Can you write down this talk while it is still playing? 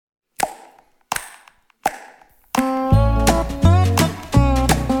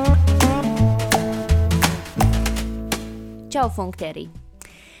Čau, funktierī!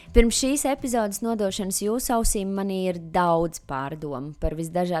 Pirms šīs epizodes nodošanas jūsu ausīm manī ir daudz pārdomu par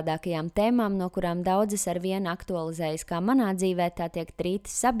visdažādākajām tēmām, no kurām daudzas ar vienu aktualizējas kā manā dzīvē, tā tiek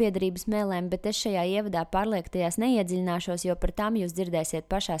trītas sabiedrības mēlēm, bet es šajā ievadā pārlieku tajās neiedziļināšos, jo par tām jūs dzirdēsiet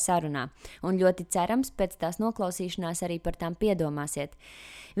pašā sarunā. Un ļoti cerams, pēc tās noklausīšanās arī par tām piedomāsiet.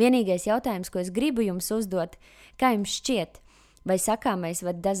 Vienīgais jautājums, ko es gribu jums uzdot, kā jums šķiet, vai sakāmais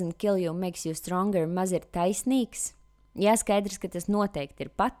what doesn't kill you makes you stronger maz ir taisnīgs? Jā, skaidrs, ka tas noteikti ir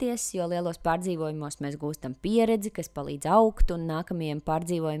patiess, jo lielos pārdzīvojumos mēs gūstam pieredzi, kas palīdz augt un nākamajiem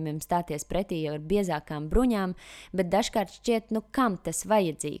pārdzīvojumiem stāties pretī jau ar biezākām bruņām, bet dažkārt šķiet, kam tas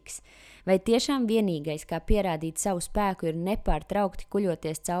vajadzīgs? Vai tiešām vienīgais, kā pierādīt savu spēku, ir nepārtraukti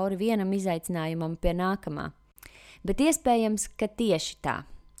kuļoties cauri vienam izaicinājumam pie nākamā? Bet iespējams, ka tieši tā,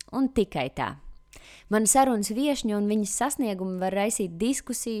 un tikai tā. Mana sarunas viešņa un viņas sasniegumi var raisīt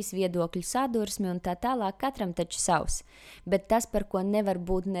diskusijas, viedokļu sadursmi un tā tālāk, katram taču savs. Bet tas, par ko nevar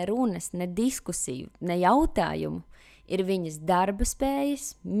būt ne runas, ne diskusiju, ne jautājumu, ir viņas darba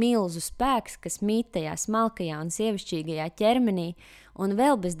spējas, milzu spēks, kas mīt tajā smalkajā un sievišķīgajā ķermenī, un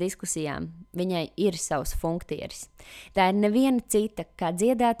vēl bez diskusijām viņai ir savs funktieris. Tā ir neviena cita kā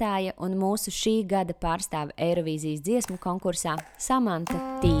dziedātāja un mūsu šī gada pārstāve Eirovīzijas dziesmu konkursā Samanta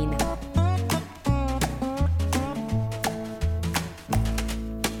Tīna.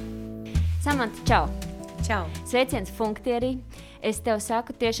 Samanta, čau! Čau! Sveiciens funktierī! Es tev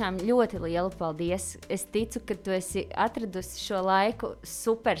saku tiešām ļoti lielu paldies. Es ticu, ka tu esi atradusi šo laiku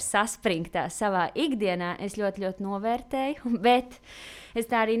super saspringtā savā ikdienā. Es ļoti novērtēju, bet es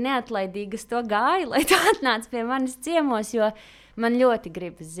tā arī neatlaidīgi uz to gāju, lai tu atnāc pie manis ciemos, jo man ļoti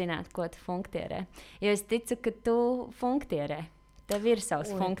gribas zināt, ko tu funktierē. Jo es ticu, ka tu funktierē. Tev ir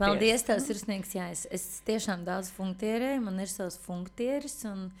savs funktieris. Paldies, tev sirsnīgs, jā. Es tiešām daudz funktierēju, man ir savs funktieris,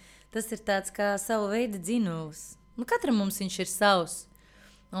 un tas ir tāds kā sava veida dzinuvs. Katram mums viņš ir savs.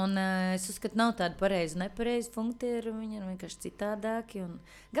 Un es uzskatu, nav tāda pareiza un nepareiza funktieri, viņi ir vienkārši citādāki. Un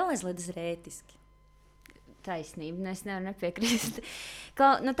galvenais, lai tas ir ētiski. Taisnība, es nevaru nepiekrist.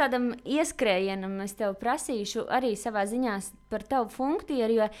 Tādam ieskrējienam es tev prasīšu arī savā ziņā par tavu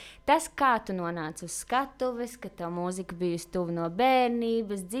funktieru, jo tas, kā tu nonāci uz skatuves, ka tev mūzika bijusi tuva no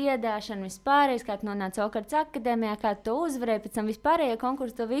bērnības, dziedāšana, vispārējais, kā tu nonāci Okarts akadēmijā, kā tu uzvarēji, pēc tam vispārējie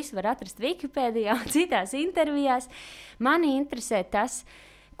konkursi, to visu var atrast Wikipēdijā un citās intervijās. Mani interesē tas,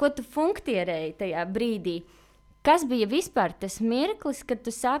 ko tu funktierēji tajā brīdī. Kas bija vispār tas mirklis, kad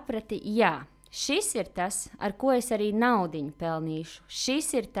tu saprati, jā, šis ir tas, ar ko es arī naudiņu pelnīšu. Šis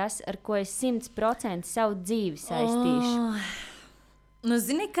ir tas, ar ko es 100% savu dzīvi saistīšu.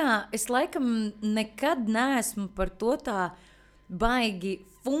 Zini kā, es laikam nekad neesmu par to tā baigi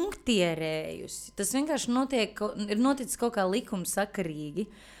funktierējusi. Tas vienkārši ir noticis kaut kā likumsakarīgi.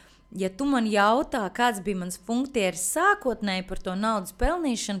 Ja tu man jautā, kāds bija mans funktieris sākotnēji par to naudas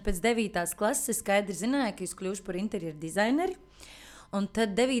pelnīšanu, pēc 9. klases es skaidri zināju, ka es kļūšu par interjeru dizaineri. Un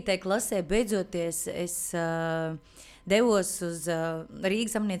tad 9. klasē beidzoties es devos uz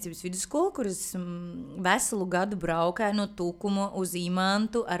Rīgas Amniecības vidusskolu, kur es veselu gadu braukāju no Tukuma uz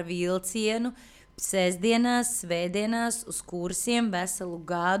Imantu ar vilcienu, sēsdienās, svētdienās uz kursiem veselu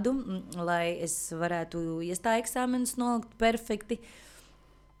gadu, lai es varētu iestāju eksāmenus nolikt perfekti.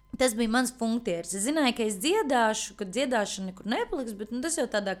 Tas bija mans funktieris. Es zināju, ka es dziedāšu, ka dziedāšana nekur nepaliks, bet tas jau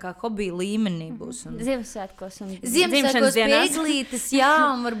tādā kā hobija līmenī būs. Ziemassvētkos un Ziemassvētkos pieglītes, jā,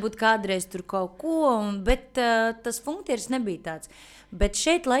 un varbūt kādreiz tur kaut ko, bet tas funktieris nebija tāds. Bet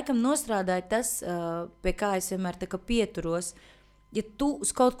šeit laikam nostrādāja tas, pie kā es vienmēr tā kā pieturos, ja tu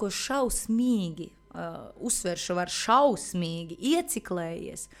uz kaut ko šausmīgi, uzsveršu var šausmīgi,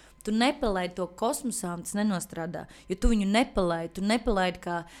 ieciklējies, tu nepalaidi to kosmosā, un tas nenostrādā. Jo tu viņu nepalaidi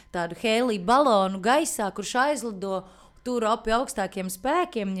kā tādu hēliju balonu gaisā, kurš aizlido tur ap augstākiem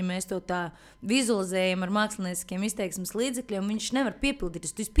spēkiem, ja mēs to tā vizualizējam ar mākslinieciskiem izteiksmes līdzekļiem, viņš nevar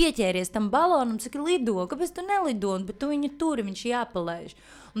piepildīties. Tu pieķēries tam balonam, saki, lido, kāpēc tu nelido, bet tu viņu turi, viņš jāpalaiž.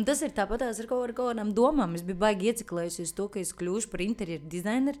 Un tas ir tāpatās ar kaut kādām domām. Es biju baigi ieciklējusies to, ka es kļūšu par interjeru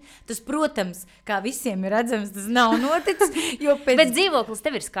dizaineri. Tas, protams, kā visiem ir redzams, tas nav noticis. Bet dzīvoklis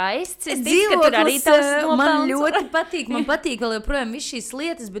tev ir skaists. Es ticu, ka tur arī tavs nopelns. Man ļoti patīk. Man patīk vēl joprojām viss šīs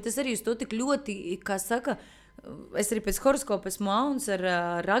lietas, bet es arī uz to tik ļoti, kā saka, es arī pēc horoskopa esmu auns ar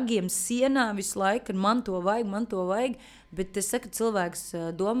ragiem sienā visu laiku, man to vajag. Bet es saku,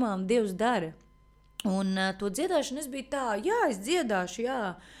 cilvēks domā un Dievs dara. Un to dziedāšanu es biju tā, jā, es dziedāšu,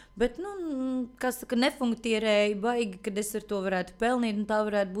 jā, bet, kā saka, nefunktierēju baigi, kad es ar to varētu pelnīt, un tā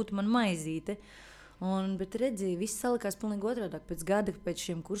varētu būt man maizīte. Bet redzi, viss salikās pilnīgi otrādāk. Pēc gada, pēc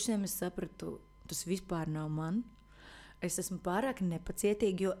šiem kursiem es sapratu, tas vispār nav man. Es esmu pārāk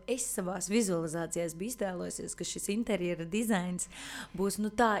nepacietīga, jo es savās vizualizācijās biju iztēlojusies, ka šis interjera dizains būs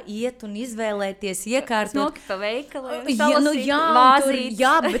tā iet un izvēlēties, iekārtot. Smuki pa veikaliem,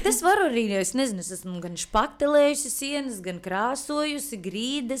 jā, bet es varu arī, es nezinu, es esmu gan špaktelējusi sienas, gan krāsojusi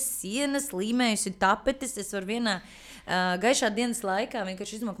grīdas, sienas, līmējusi tapetes. Es varu vienā gaišā dienas laikā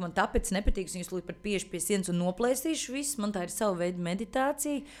vienkārši izdomāt, ka man tapetes nepatīk, viņus lūk pat pieši pie sienas un noplēsīšu visu. Man tā ir sava veida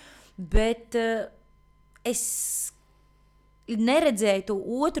meditācija, bet es neredzēju to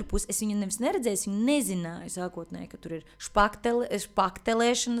otru pusi. Es viņu nevis neredzēju, es viņu nezināju sākotnēji, ka tur ir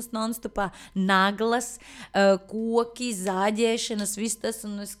špaktelēšanas non-stopā, naglas, koki, zāģēšanas, viss tas,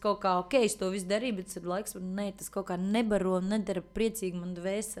 un es kaut kā, es to visu darīju, bet laiks, tas kaut kā nebaro, nedara priecīgi man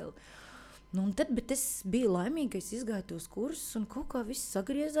dvēseli. Bet es biju laimīga, ka es izgāju tos kursus, un kaut kā viss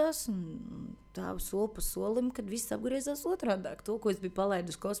sagriezās, un tā soli pa solim, kad viss apgriezās otrādāk. To, ko es biju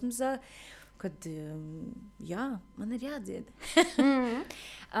palaidusi kosmosā, kad, man ir jādzied.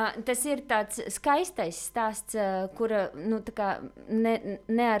 Tas ir tāds skaistais stāsts, kura,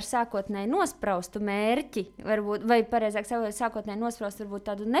 ne ar sākotnēji nospraustu mērķi, varbūt, vai pareizāk sākotnēji nospraustu varbūt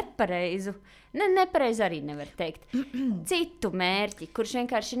tādu nepareizu, nepareizu arī nevar teikt, citu mērķi, kurš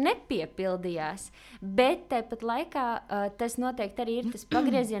vienkārši nepiepildījās, bet tāpat laikā tas noteikti arī ir tas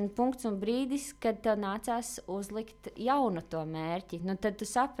pagrieziena punkts un brīdis, kad tev nācās uzlikt jaunu to mērķi. Tad tu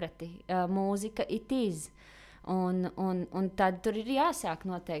saprati, mūzika it is. Un tad tur ir jāsāk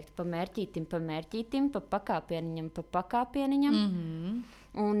noteikti pa mērķītim, pa pakāpieniņam.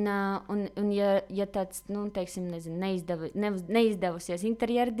 Un ja tāds, teiksim, neizdevusies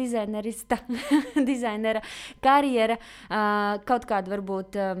interjera dizainera karjera, kaut kāda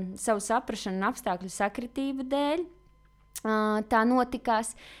varbūt savu saprašanu un apstākļu sakritību dēļ, tā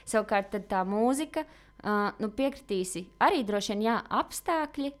notikās. Savukārt tad tā mūzika, piekritīsi, arī droši vien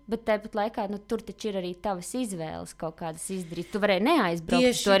apstākļi, bet tāpat laikā tur taču ir arī tavas izvēles kaut kādas izdarīt. Tu varēji neaizbraukt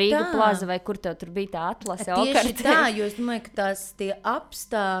uz to Rīga plaza, vai kur tev tur bija tā atlase. Tieši tā, jo es domāju, ka tie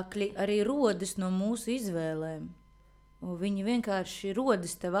apstākļi arī rodas no mūsu izvēlēm. Un viņi vienkārši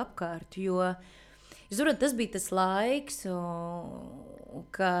rodas tev apkārt, jo tas bija tas laiks,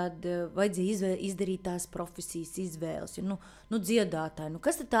 kad vajadzēja izdarīt tās profesijas izvēles. Dziedātāji,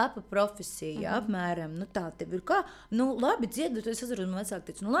 kas tad tā pa profesija? Apmēram, tā tev ir kā? Labi, dziedāt, es atceros, man vecāki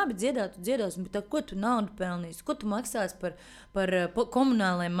teica, labi, dziedāt, tu dziedāsi, bet ko tu naudu pelnīsi? Ko tu maksās par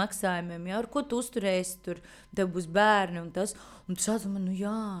komunāliem maksājumiem? Ar ko tu uzturēsi tur? Tev būs bērni un tas. Un tu sāc man,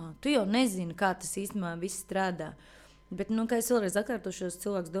 tu jau nezini, kā tas īstenībā viss strādā. Bet, kā es vēlreiz atkārtošos,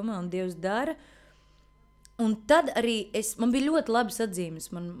 cilvēks domā un Dievs dara. Un tad arī man bija ļoti labas atzīmes.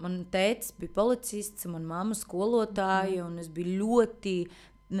 Man tētis bija policists, man mamma skolotāja, un es biju ļoti,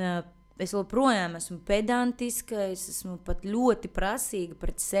 es joprojām esmu pedantiska, es esmu pat ļoti prasīga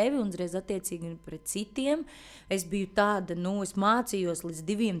pret sevi un reiz attiecīgi pret citiem. Es biju tāda, es mācījos līdz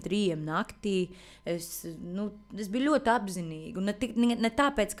 2-3 naktī, es biju ļoti apzinīga. Un ne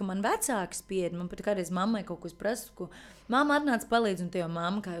tāpēc, ka man vecāki spied, man pat kādreiz mammai kaut ko prasu, ko mamma atnāca palīdz, un te jau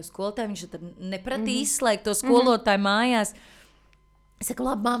mamma, kā jau skolotāja, viņš tad nepratīja izslēgt to skolotāju mājās. Es saku,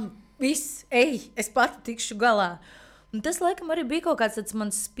 labi, mamma, viss, es pati tikšu galā. Un tas, laikam, arī bija kaut kāds tāds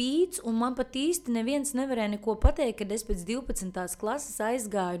mans spīts, un man pat īsti neviens nevarēja neko pateikt, kad es pēc 12. klases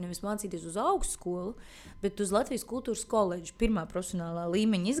aizgāju nevis mācīties uz augstskolu, bet uz Latvijas kultūras koledžu, pirmā profesionālā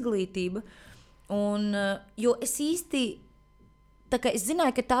līmeņa izglītība. Un, jo es īsti, es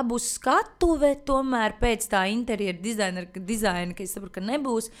zināju, ka tā būs skatuve, tomēr pēc tā interjera dizaina, ka es saprotu, ka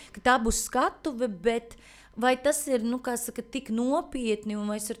nebūs, ka tā būs skatuve, bet vai tas ir, tik nopietni un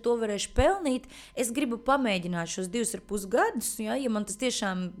vai es ar to varēšu pelnīt, es gribu pamēģināt šos 2,5 gadus, ja man tas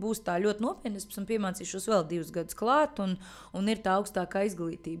tiešām būs tā ļoti nopietni, es pēc tam piemācīšos vēl 2 gadus klāt un ir tā augstākā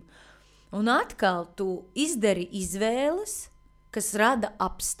izglītība. Un atkal tu izdari izvēles, kas rada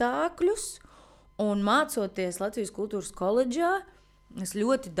apstākļus, un mācoties Latvijas kultūras koledžā, es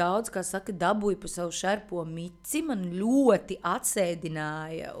ļoti daudz, kā saka, dabūju pa savu šarpo mici, man ļoti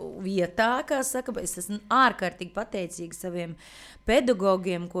atsēdināja vietā, kā saka, es esmu ārkārtīgi pateicīga saviem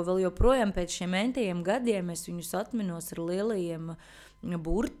pedagogiem, ko vēl joprojām pēc šiem entajiem gadiem es viņus atminos ar lielajiem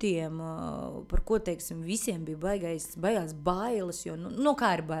burtiem, par ko, teiksim, visiem bija baigās bailes, jo, kā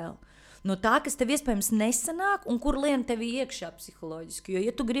ir baila? No tā, kas tev iespējams nesanāk un kur lien tevi iekšā psiholoģiski, jo,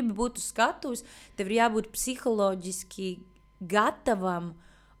 ja tu gribi būt uz skatuves, tev ir jābūt psiholoģiski gatavam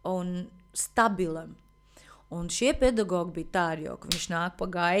un stabilam. Un šie pedagogi bija tādi, ka viņš nāk pa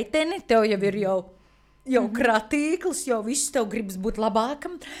gaiteni, tev jau ir jau kratīklis, jau viss tev gribas būt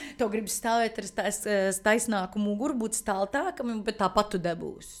labākam, tev gribas stāvēt ar taisnāku muguru, būt staltākam, bet tāpat tu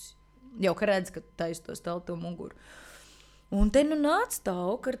dabūsi. Jau ka redz, ka tu taisi to stalto muguru. Un te nāca tā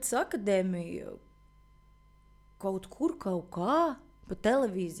Aukartas akadēmija, kaut kur kaut kā pa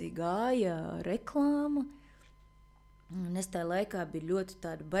televīziju gāja reklāma. Un es tajā laikā biju ļoti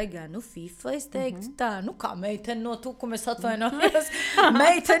tāda baigā, FIFA, es teiktu, tā, kā meitene no tukuma, es atvainojos,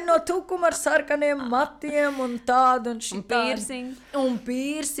 meitene no tukuma ar sarkaniem matiem un tādu, un Un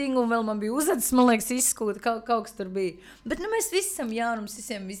piercing, un vēl man bija uzvedas, man liekas, izskūta, kaut kas tur bija. Bet, mēs visi esam jauni, mums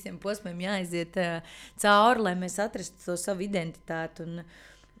visiem posmiem jāaiziet cauri, lai mēs atrastu to savu identitāti,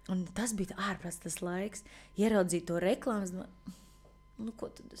 un tas bija ārprāts tas laiks, ieraudzīt to reklāmas,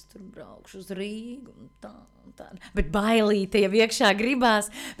 ko tad es tur braukšu uz Rīgu un tā. Bet bailīte jau iekšā gribās,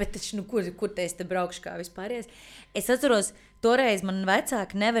 bet taču, kur te es te braukšu kā vispārējais? Es atceros, toreiz man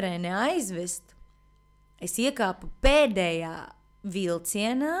vecāki nevarēja neaizvest. Es iekāpu pēdējā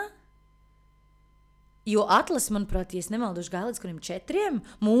vilcienā, jo atlas, manuprāt, ja es nemaldošu gāja līdz kuriem 4,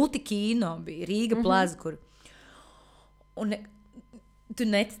 multikīno bija, Rīga plaza, kur. Un tu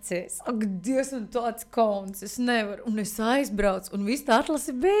neticēsi. Ak, Dievs, man tāds kauns, es nevaru. Un es aizbraucu, un viss tā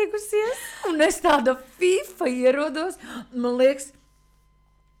atlase beigusies. Un es tāda FIFA ierodos. Man liekas,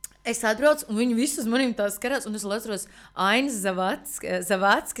 es atbraucu, un viņi visi uz maniem tā skarās. Un es atceros Ainis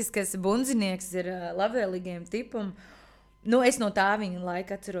Zavackis, kas bundzinieks ir labvēlīgiem tipam. Es no tā viņa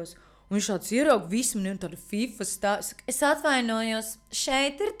laika atceros. Un viņš tāds ieraug visu mani un tādu FIFA stāstu. Es atvainojos,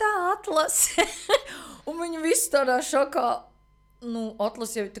 šeit ir tā atlase. Un viņi visi tādā šokā.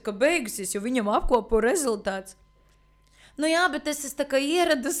 Atlas jau tā kā beigusies, jo viņam apkopo rezultāts. Jā, bet es tā kā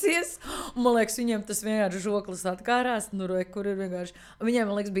ieradusies. Un, man liekas, viņiem tas vienkārši žoklis atkārās. Kur ir vienkārši. Viņiem,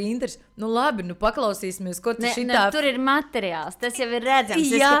 man liekas, bija interesi. Labi, paklausīsimies, ko tu šitā. Tur ir materiāls, tas jau ir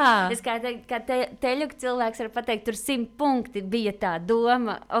redzams. Jā. Es kā teļuka cilvēks var pateikt, tur 100 punkti bija tā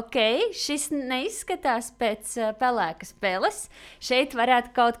doma. Ok, šis neizskatās pēc pelēkas peles. Šeit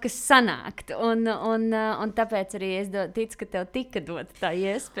varētu kaut kas sanākt. Un tāpēc arī es ticu, ka tev tika dot tā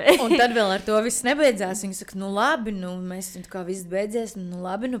iespēja. Un tad vēl ar to viss nebeidzās. Viņi saka, labi, mēs kā viss beidzies,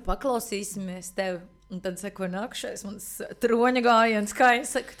 labi, paklausīsimies tev. Un tad seko nākušais, mans troņa gājiens, kā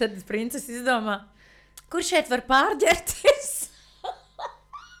es saku, tad princese izdomā, kur šeit var pārģerties?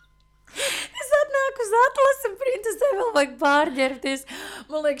 Es atnāku uz atlasi, un princesē vēl vajag pārģerties.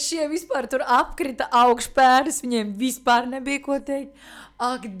 Man liekas, šie vispār tur apkrita augšpēdas, viņiem vispār nebija ko teikt.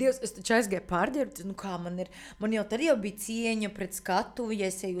 Ak, Dievs, es taču aizgāju pārģērbties, kā man ir, man jau tad jau bija cieņa pret skatuvi, ja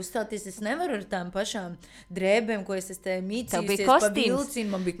es eju uzstāties, es nevaru ar tām pašām drēbēm, ko es te mīcījusies pa vilcienu,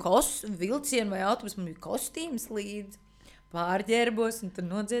 man bija vilcienu vai autobus, man bija kostīms līdzi, pārģērbos, un tad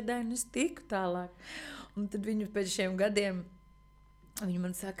nodziedāju, un es tiku tālāk. Un tad viņu pēc šiem gadiem, viņi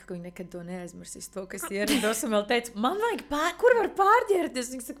man saka, ka viņi nekad to neaizmirsīs, to, kas ierados, un vēl teica, man vajag kur var pārģērties?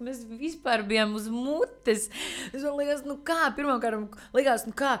 Viņi saka, mēs vispār bijām uz mutes. Es man liekas, pirmkārt, likās,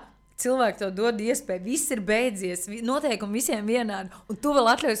 kā cilvēki tev dod iespēju, viss ir beidzies, noteikumi visiem vienādi, un tu vēl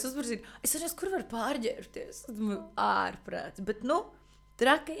atļaujas uzvarsīt. Es saprotu, kur var pārģērties? Ārprāts, bet,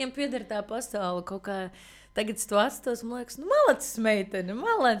 trakajiem pieder tā pasaule kaut kā. Tagad es to atstos, man liekas, malacis meitene,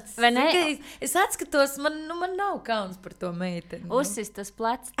 malacis. Vai ne? Es atskatos, man nav kauns par to meiteni. Uzsist uz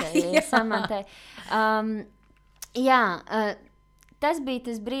pleca te, Samantai. Tas bija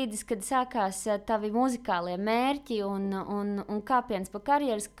tas brīdis, kad sākās tavi muzikālie mērķi un kāpiens pa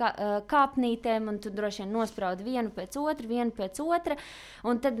karjeras kāpnītēm, un tu droši vien nospraudi vienu pēc otra,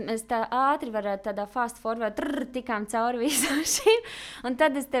 un tad mēs tā ātri varētu tādā fast forward tikām cauri visām šīm, un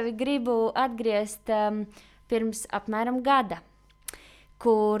tad es tevi gribu atgriezt pirms apmēram gada,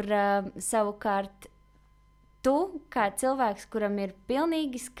 kur savukārt tu, kā cilvēks, kuram ir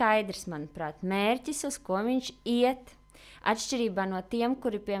pilnīgi skaidrs, manuprāt, mērķis, uz ko viņš iet, atšķirībā no tiem,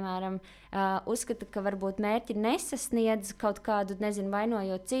 kuri, piemēram, uzskata, ka varbūt mērķi nesasniedz kaut kādu,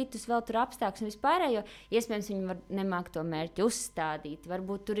 vainojot citus, vēl tur apstākļus un vispārējo, iespējams, viņi var nemāk to mērķi uzstādīt.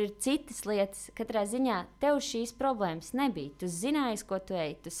 Varbūt tur ir citas lietas. Katrā ziņā tev šīs problēmas nebija. Tu zināji, ko tu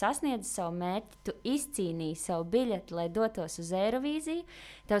ej, tu sasniedzi savu mērķi, tu izcīnīji savu biļeti, lai dotos uz Eirovīziju.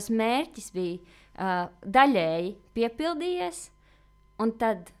 Tavs mērķis bija daļēji piepildījies, un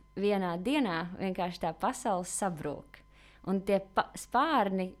tad vienā dienā vienkārši tā pasaule sabrūk. Un tie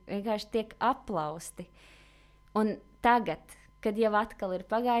spārni vienkārši tiek aplausti. Un tagad, kad jau atkal ir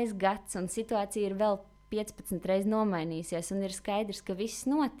pagājis gads un situācija ir vēl 15 reizes nomainījusies un ir skaidrs, ka viss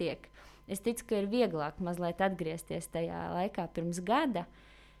notiek, es ticu, ka ir vieglāk mazliet atgriezties tajā laikā pirms gada.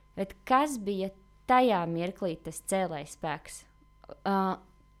 Bet kas bija tajā mirklī tas cēlējs spēks?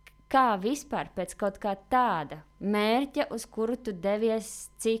 Kā vispār pēc kaut kā tāda mērķa, uz kuru tu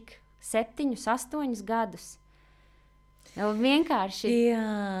devies cik? 7, 8 gadus? Jau vienkārši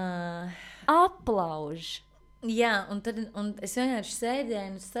aplauž. Jā, un es vienkārši sēdēju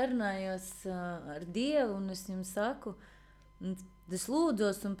un sarunājos ar Dievu, un es jums saku, es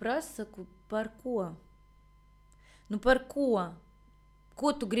lūdzos un prasu, par ko? Nu par ko?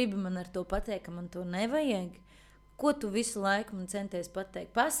 Ko tu gribi man ar to pateikt, ka man to nevajag? Ko tu visu laiku man centies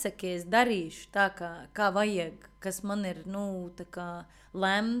pateikt? Pasaki, es darīšu tā, kā vajag, kas man ir, tā kā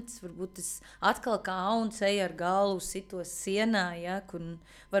lemts. Varbūt es atkal kā auns eju ar galvu sitos sienā, ja, kur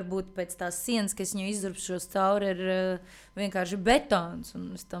varbūt pēc tās sienas, kas viņu izdurpšos cauri, ir vienkārši betons,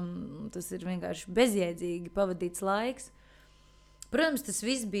 un tas ir vienkārši bezjēdzīgi pavadīts laiks. Protams, tas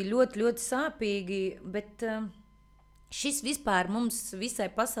viss bija ļoti, ļoti sāpīgi, bet šis vispār mums visai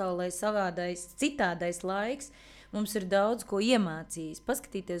pasaulē savādais, citādais laiks, mums ir daudz ko iemācījis,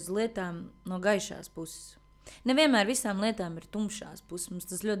 paskatīties uz lietām no gaišās puses. Nevienmēr visām lietām ir tumšās puses, mums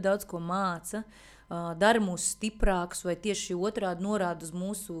tas ļoti daudz ko māca, dara mūs stiprākus vai tieši otrādi norāda uz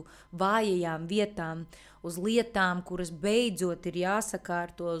mūsu vājajām vietām, uz lietām, kuras beidzot ir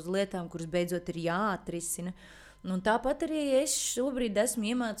jāsakārto, uz lietām, kuras beidzot ir jāatrisina. Un tāpat arī es šobrīd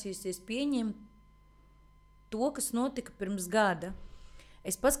esmu iemācījusies pieņemt to, kas notika pirms gada.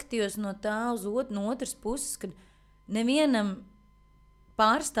 Es paskatījos no otras puses, kad nevienam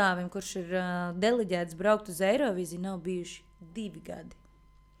pārstāvim, kurš ir deleģēts braukt uz Eirovīziju, nav bijuši 2 gadi.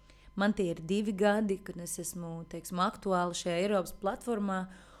 Man tie ir 2 gadi, kad es esmu, aktuāli šajā Eiropas platformā,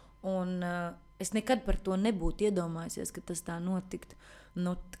 un es nekad par to nebūtu iedomājusies, ka tas tā notiktu.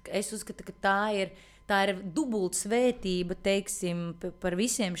 Es uzskatu, ka tā ir dubult svētība, par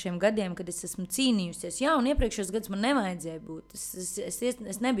visiem šiem gadiem, kad es esmu cīnījusies. Jā, un iepriekšējos gadus man nevajadzēja būt.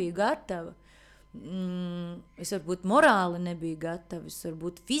 Es nebiju gatava. Es varbūt morāli nebiju gatava, es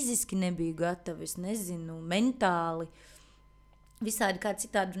varbūt fiziski nebiju gatava, es nezinu, mentāli. Visādi kā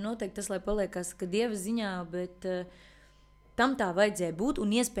citādi noteikti tas, lai paliekās, ka Dieva ziņā, bet tam tā vajadzēja būt.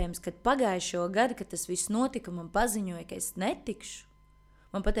 Un iespējams, kad pagājušo gadu, kad tas viss notika, man paziņoja, ka es netikšu.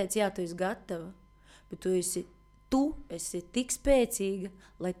 Man pateica, jā, tu esi gatava, bet tu esi tik spēcīga,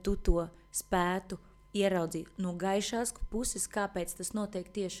 lai tu to spētu ieraudzīt no gaišās puses, kāpēc tas notiek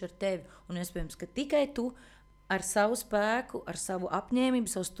tieši ar tevi. Un iespējams, ka tikai tu ar savu spēku, ar savu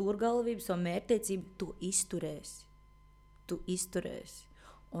apņēmību, savu stūrgalvību, savu mērķtiecību, tu izturēsi.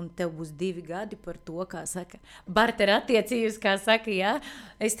 Un tev būs 2 gadi par to, kā saka, barter attiecības, kā saka, jā,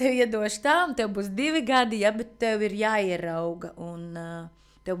 es tev iedošu tā, un tev būs 2 gadi, jā, bet tev ir jāierauga, un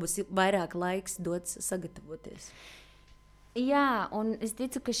tev būs vairāk laiks dots sagatavoties. Jā, un es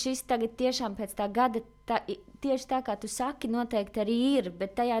ticu, ka šis tagad tiešām pēc tā gada, tieši tā kā tu saki, noteikti arī ir,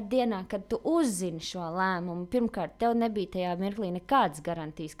 bet tajā dienā, kad tu uzzini šo lēmumu, pirmkārt, tev nebija tajā mirklī nekādas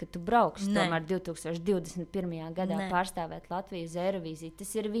garantijas, ka tu brauksi tomēr 2021. gadā pārstāvēt Latviju uz Eirovīziju.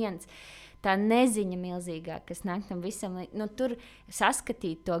 Tas ir viens. Tā neziņa milzīgā, kas nāk tam visam, tur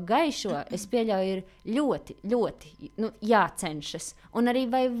saskatīt to gaišo, es pieļauju, ir ļoti, ļoti jācenšas. Un arī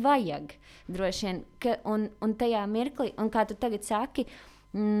vai vajag droši vien, un tajā mirklī, un kā tu tagad saki,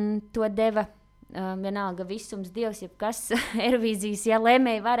 to deva vienalga visums, Dievs, jebkas Eirovīzijas,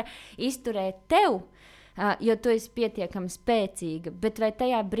 lēmēji vara izturēt tev, jo tu esi pietiekami spēcīga. Bet vai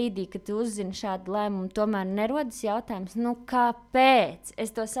tajā brīdī, kad tu uzzini šādu lēmumu, tomēr nerodas jautājums, kāpēc?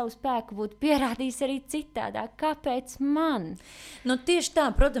 Es to savu spēku būtu pierādījis arī citādāk. Kāpēc man? Tieši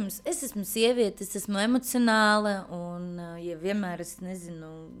tā, protams, es esmu sieviete, es esmu emocionāla, un ja vienmēr es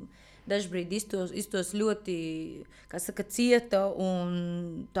nezinu, dažbrīd iztos ļoti, kā saka, cieta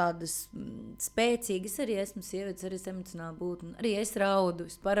un tādas spēcīgas. Arī esmu sievietes, arī esmu emocionāli būtne. Arī es raudu,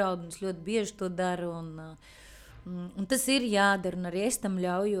 es paraudu, un es ļoti bieži to daru. Un tas ir jādara, un arī es tam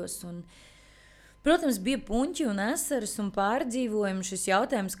ļaujos. Un, protams, bija puņķi un asaras un pārdzīvojumi šis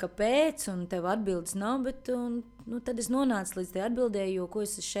jautājums, kāpēc, un tev atbildes nav, bet tad es nonācu līdz tai atbildēju, jo ko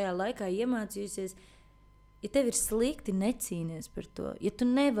es šajā laikā iemācījusies. Ja tev ir slikti, necīnies par to. Ja tu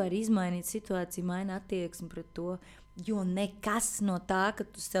nevari izmainīt situāciju, maini attieksmi pret to, jo nekas no tā, ka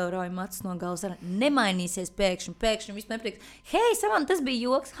tu sev rauj matus no galvas, nemainīsies pēkšņi viss neprieks. Hei, Savan, tas bija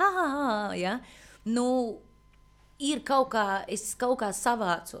joks, ja? Ir es kaut kā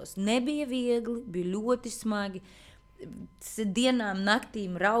savācos. Nebija viegli, bija ļoti smagi. Dienām,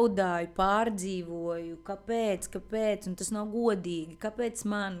 naktīm raudāju, pārdzīvoju, kāpēc, un tas nav godīgi, kāpēc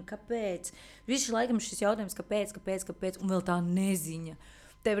man, kāpēc. Visu laikam šis jautājums, kāpēc, un vēl tā neziņa.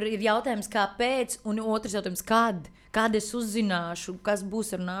 Tev ir jautājums, kāpēc, un otrs jautājums, kad es uzzināšu, kas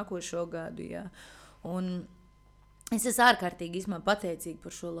būs ar nākošo gadu, jā. Un es esmu ārkārtīgi pateicīga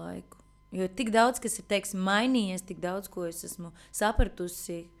par šo laiku, jo tik daudz, kas ir, mainījies, tik daudz, ko es esmu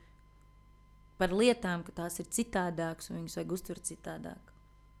sapratusi, par lietām, ka tās ir citādākas un viņas vajag uztvert citādāk.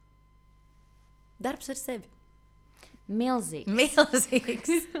 Darbs ar sevi. Milzīgs.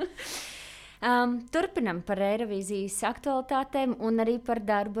 Turpinam par Eirovīzijas aktualitātēm un arī par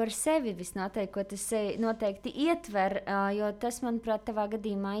darbu ar sevi. Visnotaļ, ko tas noteikti ietver, jo tas, manuprāt, tavā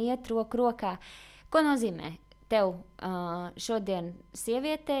gadījumā iet roku rokā. Ko nozīmē? tev šodien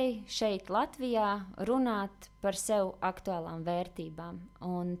sievietei šeit Latvijā runāt par sev aktuālām vērtībām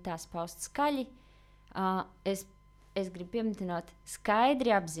un tās paust skaļi, es gribu pieminēt,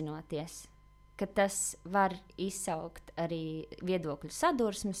 skaidri apzinoties, ka tas var izsaukt arī viedokļu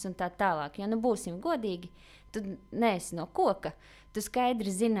sadursmes un tā tālāk. Jo, būsim godīgi, tu neesi no koka. Tu skaidri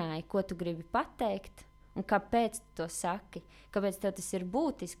zināji, ko tu gribi pateikt un kāpēc tu to saki. Kāpēc tev tas ir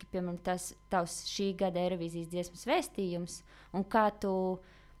būtiski, piemēram, tavs šī gada Eirovīzijas dziesmas vēstījums un kā tu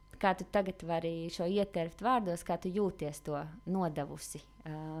tagad vari šo ieterpt vārdos, kā tu jūties to nodevusi,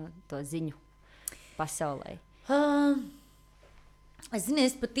 to ziņu pasaulē.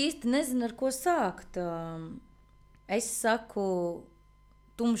 Es pat īsti nezinu, ar ko sākt. Es saku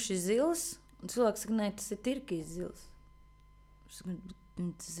tumši zils, un cilvēks saka, nē, tas ir tirkīs zils.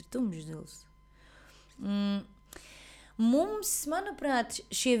 Tas ir tumši zils. Mums, manuprāt,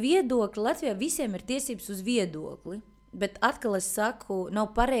 šie viedokļi Latvijā visiem ir tiesības uz viedokli, bet atkal es saku,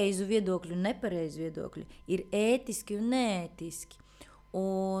 nav pareizu viedokļu un nepareizu viedokļu. Ir ētiski un neētiski.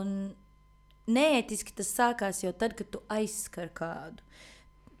 Un neētiski tas sākās jau tad, kad tu aizskar kādu.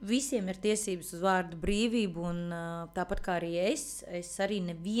 Visiem ir tiesības uz vārdu brīvību, un tāpat kā arī es arī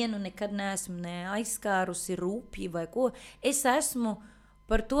nevienu nekad neesmu aizskārusi rupji vai ko. Es esmu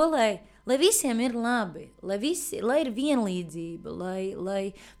par to, lai visiem ir labi, lai ir vienlīdzība,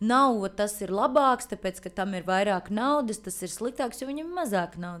 lai nav tas ir labāks, tāpēc, ka tam ir vairāk naudas, tas ir sliktāks, jo viņam ir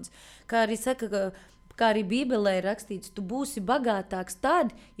mazāk naudas. Kā arī Bībelē ir rakstīts, tu būsi bagātāks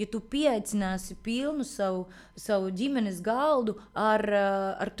tad, ja tu pieaicināsi pilnu savu ģimenes galdu ar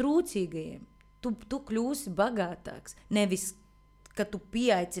trūcīgajiem. Tu kļūsi bagātāks. Nevis, ka tu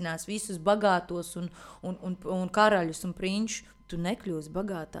pieaicinās visus bagātos un karaļus un prinčus. Tu nekļūsi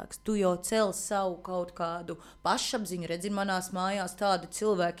bagātāks. Tu jau cel savu kaut kādu pašapziņu. Redzi, manās mājās tādi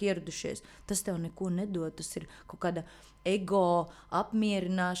cilvēki ieradušies. Tas tev neko nedod. Tas ir kaut kāda ego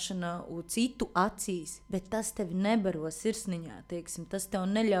apmierināšana citu acīs, bet tas tevi nebaro sirsniņā, teiksim, tas tev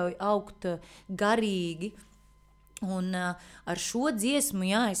neļauj augt garīgi. Un ar šo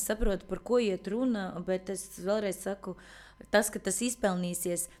dziesmu, jā, es saprotu, par ko iet runa, bet es vēlreiz saku, tas, ka tas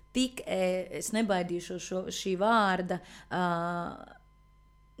izpelnīsies tik, es nebaidīšos šī vārda,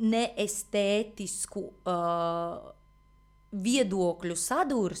 neestētisku viedokļu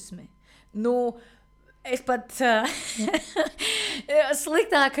sadursmi, es pat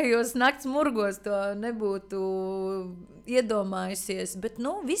sliktākajos nakts murgos to nebūtu iedomājusies, bet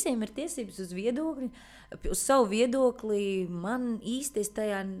visiem ir tiesības uz viedokli, uz savu viedokli. Man īsti es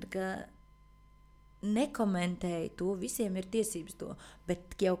tajā nekomentēju to, visiem ir tiesības to,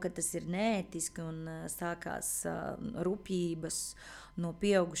 bet jau, kad tas ir neētiski un sākās rupjības no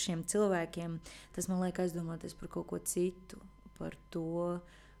pieaugušiem cilvēkiem, tas man liek aizdomāties par kaut ko citu, par to,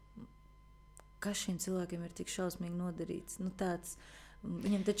 kas šiem cilvēkiem ir tik šausmīgi nodarīts.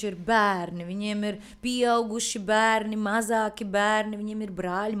 Viņiem taču ir bērni, viņiem ir pieauguši bērni, mazāki bērni, viņiem ir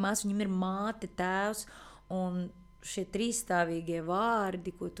brāļi, māsas, viņiem ir māte, tēvs, un šie trīsstāvīgie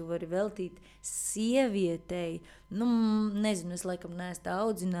vārdi, ko tu vari veltīt sievietei, nezinu, es laikam neesmu tā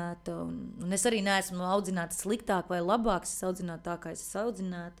audzināta, un es arī neesmu audzināta sliktāk vai labāk, es audzinātu tā, kā es esmu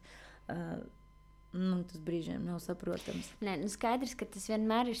audzināta. Tas brīžiem nav saprotams. Nē, skaidrs, ka tas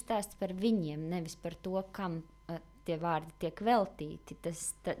vienmēr ir stāsts par viņiem, nevis par to, kam tie vārdi tiek veltīti.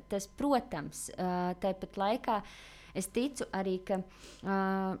 Tas protams, tāpat laikā es ticu arī, ka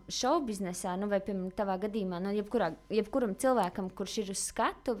šoubiznesā, vai piemēram tavā gadījumā, jebkuram cilvēkam, kurš ir uz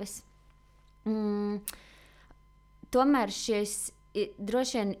skatuves, tomēr šis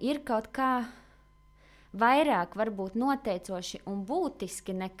droši vien ir kaut kā vairāk varbūt noteicoši un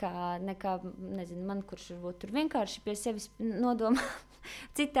būtiski nekā nezinu, man, kurš varbūt tur vienkārši pie sevis nodomā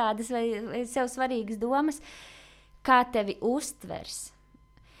citādas vai sev svarīgas domas, kā tevi uztvers.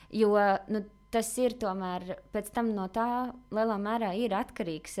 Jo, tas ir tomēr, pēc tam no tā lielā mērā ir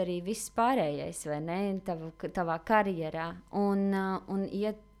atkarīgs arī viss pārējais, vai ne, tavā karjerā. Un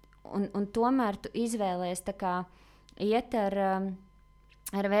tomēr tu izvēlies tā kā iet ar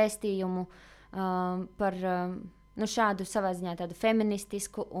vēstījumu par šādu savā ziņā tādu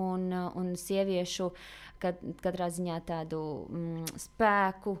feministisku un sieviešu katrā ziņā tādu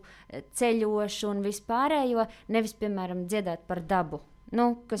spēku, ceļošu un vispārējo, nevis, piemēram, dziedāt par dabu.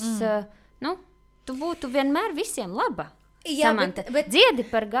 Kas, tu būtu vienmēr visiem laba. Jā, Samanta, bet dziedi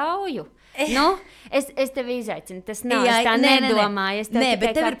par gauju. Es tevi izaicinu, tas nav, es tā nedomāju. Nē,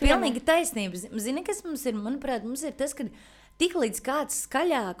 bet tev ir pilnīgi taisnība. Zini, kas mums ir, manuprāt, mums ir tas, ka tik līdz kāds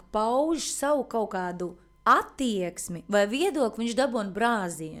skaļāk pauž savu kaut kādu attieksmi vai viedokli, viņš dabūna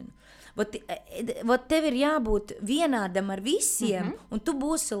brāzienu. Tev ir jābūt vienādam ar visiem, un tu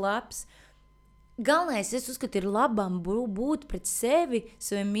būsi labs. Galvenais, es uzskatu, ir labam būt pret sevi,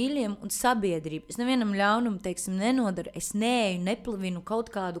 saviem mīļiem un sabiedrību. Es nevienam ļaunumu, teiksim, nenodaru. Es neeju, neplavinu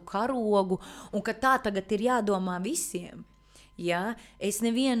kaut kādu karogu, un ka tā tagad ir jādomā visiem. Ja? Es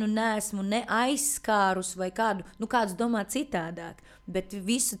nevienu neesmu ne aizskārus vai kāds domā citādāk, bet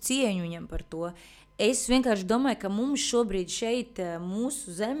visu cieņu viņam par to. Es vienkārši domāju, ka mums šobrīd šeit,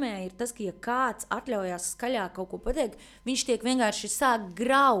 mūsu zemē, ir tas, ka ja kāds atļaujās skaļāk kaut ko pateikt, viņš tiek vienkārši sāk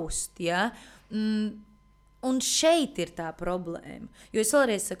graust, ja? Un šeit ir tā problēma. Jo es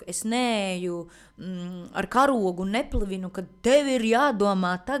vēlreiz saku, es neeju ar karogu un neplavinu, ka tev ir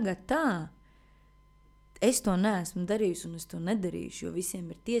jādomā tagad tā. Es to neesmu darījusi un es to nedarīšu, jo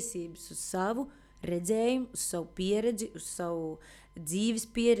visiem ir tiesības uz savu redzējumu, uz savu pieredzi, uz savu dzīves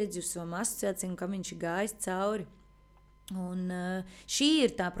pieredzi, uz savu asociāciju, kam viņš ir gājis cauri. Un šī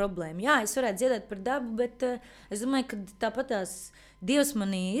ir tā problēma. Jā, es varētu dziedāt par dabu, bet es domāju, ka tāpatās Dievs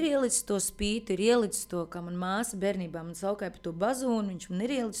manī ir ielicis to spīti, ir ielicis to, kā man māsa bērnībā man saukāja par to bazūnu, viņš man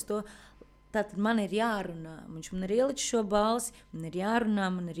ir ielicis to, tātad man ir jārunā, viņš man ir ielicis šo balsi, man ir jārunā,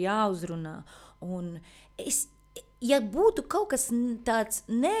 man ir jāuzrunā. Un ja būtu kaut kas tāds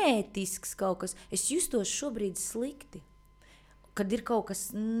neētisks kaut kas, es justos šobrīd slikti. Kad ir kaut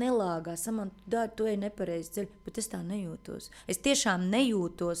kas nelāgā, Samanta, tu ej nepareizi ceļu, bet es tā nejūtos. Es tiešām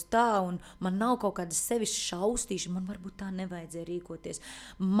nejūtos tā, un man nav kaut kāda sevis šaustīšana, man varbūt tā nevajadzēja rīkoties.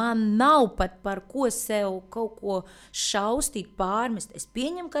 Man nav pat par ko sev kaut ko šaustīt, pārmest. Es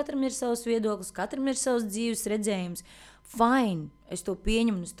pieņemu, katram ir savs viedoklis, katram ir savs dzīves redzējums. Fine, es to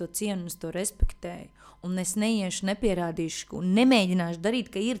pieņemu, es to cienu, es to respektēju. Un es neiešu, nepierādīšu, un nemēģināšu darīt,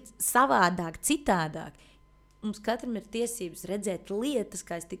 ka ir savādāk, citādāk. Mums katram ir tiesības redzēt lietas,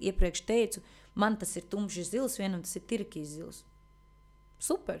 kā es iepriekš teicu, man tas ir tumši zils, vienam tas ir tirkīs zils.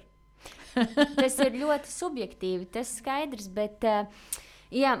 Super! Tas ir ļoti subjektīvi, tas skaidrs, bet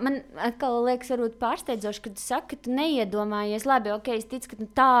jā, man atkal liekas varbūt pārsteidzoši, ka tu saki, ka tu neiedomājies, labi, ok, es ticu, ka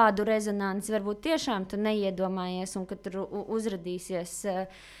tādu rezonanci varbūt tiešām tu neiedomājies un ka tur uzradīsies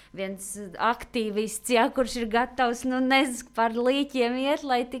viens aktīvists, jā, kurš ir gatavs, par līķiem iet,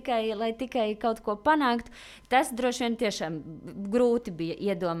 lai tikai kaut ko panāktu. Tas droši vien tiešām grūti bija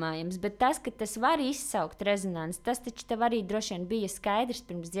iedomājams, bet tas, ka tas var izsaukt rezonanci, tas taču tev arī droši vien bija skaidrs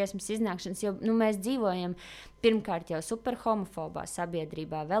pirms dziesmas iznākšanas, jo mēs dzīvojam pirmkārt jau super homofobā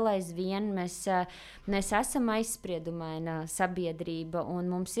sabiedrībā, vēl aizvien mēs esam aizspriedumaina sabiedrība un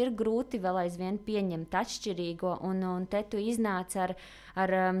mums ir grūti vēl aizvien pieņemt atšķirīgo un te tu iznāc ar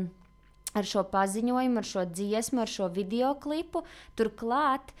šo paziņojumu, ar šo dziesmu, ar šo videoklipu,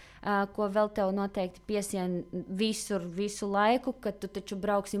 turklāt, ko vēl tev noteikti piesien visu laiku, ka tu taču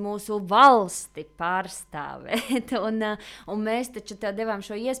brauksi mūsu valsti pārstāvēt, un mēs taču tev devām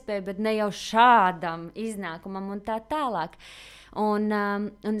šo iespēju, bet ne jau šādam iznākumam un tā tālāk. Un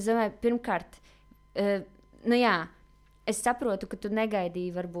es domāju, pirmkārt, jā, es saprotu, ka tu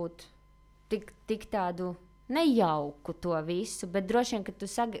negaidīji varbūt tik tādu nejauku to visu, bet droši vien, ka tu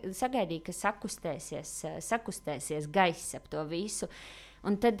sagaidīji, ka sakustēsies gaiss ap to visu.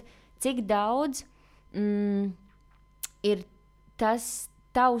 Un tad, cik daudz ir tas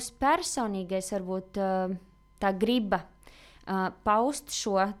tavs personīgais, varbūt tā griba paust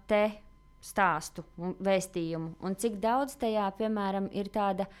šo te stāstu un vēstījumu, un cik daudz tajā, piemēram, ir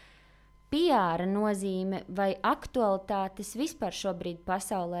tāda PR nozīme vai aktualitātes vispār šobrīd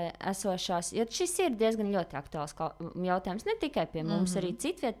pasaulē esošās, jo šis ir diezgan ļoti aktuāls jautājums, ne tikai pie mums, arī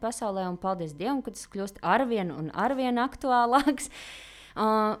citviet pasaulē, un paldies Dievam, ka tas kļūst arvien aktuālāks.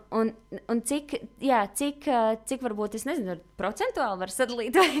 Un cik varbūt, es nezinu, procentuāli var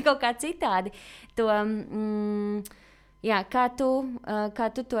sadalīt vai kaut kā citādi to... Jā, kā tu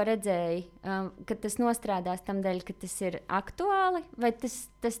to redzēji, ka tas nostrādās tam dēļ, ka tas ir aktuāli, vai tas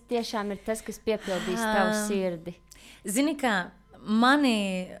tiešām ir tas, kas piepildīs tavu sirdi? Zini kā,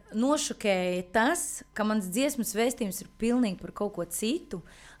 mani nošokēja tas, ka mans dziesmas vēstījums ir pilnīgi par kaut ko citu,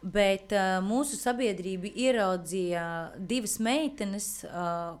 bet mūsu sabiedrība ieraudzīja divas meitenes,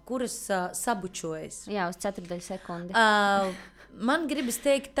 kuras sabučojas. Jā, uz 4 sekundi. Man gribas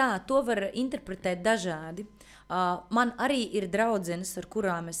teikt tā, to var interpretēt dažādi. Man arī ir draudzenes, ar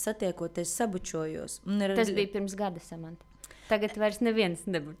kurām es satiekoties sabučojos. Tas bija pirms gada, Samanta. Tagad vairs neviens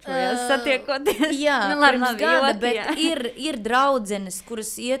nebučojās satiekoties. Jā, pirms gada, bet ir draudzenes,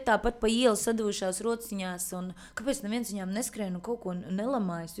 kuras iet tāpat pa ielu saduvušās rociņās, un kāpēc neviens viņām neskrien un kaut ko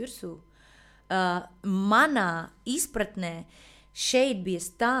nelamājas virsū? Manā izpratnē šeit bija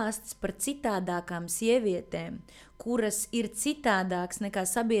stāsts par citādākām sievietēm, kuras ir citādākas nekā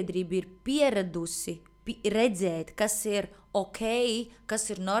sabiedrība ir pieradusi redzēt, kas ir ok, kas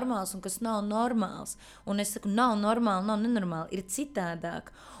ir normāls un kas nav normāls. Un es saku, nav normāli, nav nenormāli, ir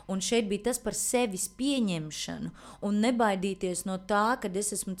citādāk. Un šeit bija tas par sevis pieņemšanu un nebaidīties no tā, ka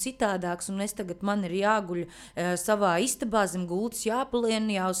es esmu citādāks un man ir jāguļ savā istabā zem gultas,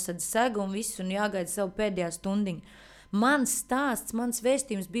 jāpalien, jāuzsad segu un viss un jāgaida savu pēdējā stundiņu. Mans stāsts, mans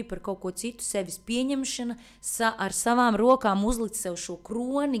vēstījums bija par kaut ko citu, sevis pieņemšana, ar savām rokām uzlikt sev šo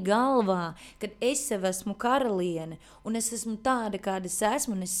kroni galvā, kad es sev esmu karaliene, un es esmu tāda, kāda es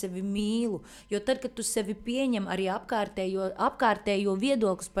esmu, un es sevi mīlu. Jo tad, kad tu sevi pieņem, arī apkārtējo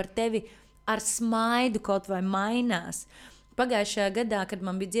viedoklis par tevi ar smaidu kaut vai mainās. Pagājušajā gadā, kad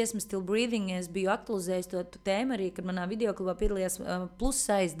man bija dziesma Still Breathing, es biju aktualizējis to tēmu arī, kad manā videoklipā piedalījās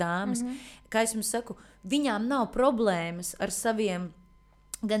plus-size dāmas. Kā es jums saku, viņām nav problēmas ar saviem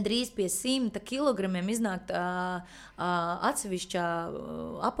gandrīz pie 100 kilogramiem iznākt atsevišķā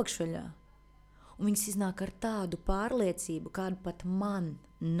apakšveļā. Un viņas iznāk ar tādu pārliecību, kādu pat man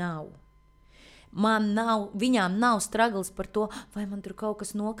nav. Viņām nav stragls par to, vai man tur kaut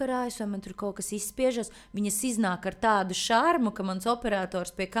kas nokarājas, vai man tur kaut kas izspiežas. Viņas iznāk ar tādu šarmu, ka mans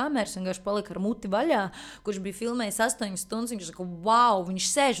operators pie kameras vienkārši palika ar muti vaļā, kurš bija filmējis 8 stundas. Viņš saka, wow, viņš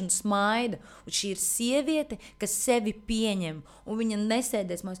sēž un smaida. Un šī ir sieviete, kas sevi pieņem. Un viņa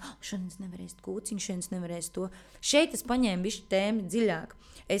nesēdēs mājās, šodien es nevarēšu kūciņu, šodien es nevarēšu to. Šeit es paņēmu visu tēmu dziļāk.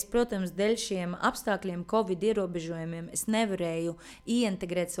 Es, protams, dēļ šiem apstākļiem, Covid ierobežojumiem, es nevarēju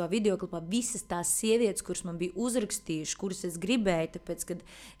ieintegrēt savā videoklipā visas tās sievietes, kuras man bija uzrakstījušas, kuras es gribēju, tāpēc, kad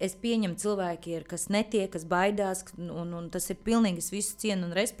es pieņemu cilvēki, kas netiek, kas baidās, un tas ir pilnīgi, es visu cienu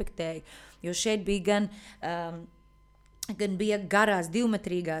un respektēju, jo šeit bija gan bija garās,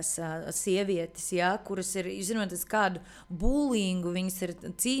 divmetrīgās sievietes, ja, kuras ir, zinot, kādu bulīngu, viņas ir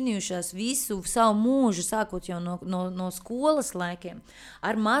cīnījušās visu savu mūžu, sākot jau no skolas laikiem,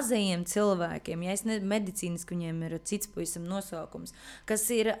 ar mazajiem cilvēkiem, ja es medicīniski viņiem ir cits pavisam nosaukums, kas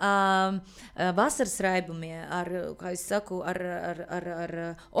ir vasaras raibumie, kā es saku, ar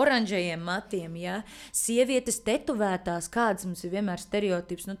oranžajiem matiem, ja, sievietes tetovētās, kādas mums ir vienmēr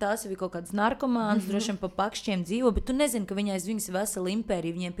stereotips, tās ir kaut kādas narkomānas, droši vien pa pakšķiem dzīvo, bet tu nezini, ka viņai aiz viņas ir vesela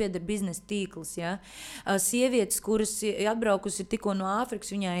impērija, viņiem pieder biznesa tīkls. Ja? Sievietes, kuras atbraukusi tikko no Āfrikas,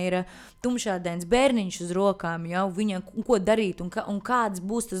 viņai ir tumšādains bērniņš uz rokām, ja? Viņai ko darīt un kāds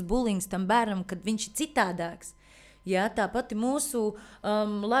būs tas bulings tam bērnam, kad viņš ir citādāks. Ja, tā pati mūsu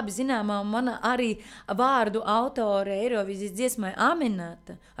labi zināmā un mana arī vārdu autore Eirovīzijas dziesmai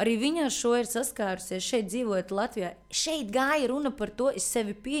Aminata, arī viņa ar šo ir saskārusies šeit dzīvojot Latvijā. Šeit gāja runa par to, es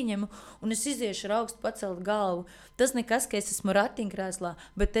sevi pieņemu un es iziešu ar augstu pacelt galvu. Tas nekas, ka es esmu ratiņkrēslā,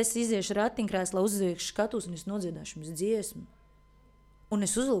 bet es iziešu ratiņkrēslā, uzliekšu skatus un es nodziedāšu jums dziesmu. Un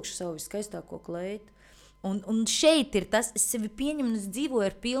es uzvilkšu savu viskaistāko kleitu. Un šeit ir tas, es sevi pieņemu un es dzīvoju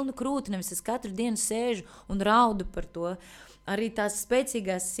ar pilnu krūti, nevis es katru dienu sēžu un raudu par to. Arī tās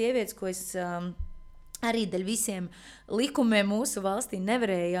spēcīgās sievietes, ko es arī dēļ visiem likumiem mūsu valstī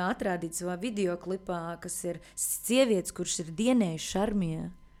nevarēju atrādīt savā videoklipā, kas ir sievietes, kuras ir dienējušas armijā.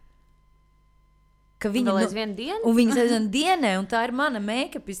 Vēl aizvien dienu? Un viņas aizvien dienē, un tā ir mana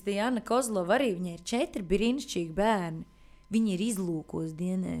make-upiste Jāna Kozlova arī, viņai ir 4 brīnišķīgi bērni. Viņa ir izlūkos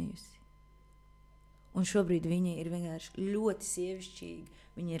dienējusi. Un šobrīd viņa ir vienkārši ļoti sievišķīga.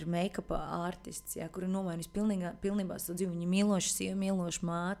 Viņa ir make-up artists, ja, kura nomainīs pilnībā savu dzīvi. Viņa mīloša sieva, mīloša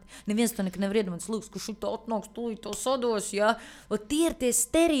māte. Neviens to nekad nevar iedomāties, lūks, ka šito atnāks, tūlīt to sados, ja. Un tie ir tie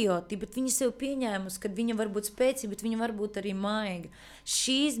stereotipi, bet viņa sev pieņēmusi, ka viņa var būt spēcīga, bet viņa var būt arī maiga.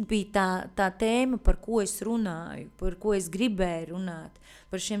 Šīs bija tā tēma, par ko es runāju, par ko es gribēju runāt,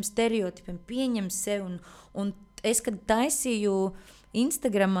 par šiem stereotipiem, pieņem sev. Un es, kad taisīju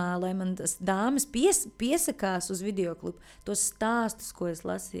Instagramā, lai man tas dāmas piesakās uz videoklipu, tos stāstus, ko es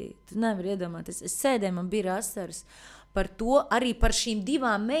lasīju, tu nevar iedomāties. Es sēdēju, man bija asaras par to, arī par šīm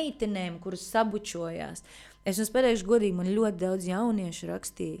 2 meitenēm, kuras sabučojās. Es jums pateikšu godīgi, man ļoti daudz jauniešu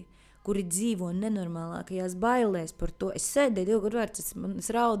rakstīja, kuri dzīvo nenormālākajās bailēs par to. Es sēdēju 2 gadu vērts,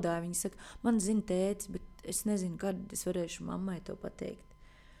 es raudāju, viņi saka, man zina tētis, bet es nezinu, kad es varēšu mammai to pateikt.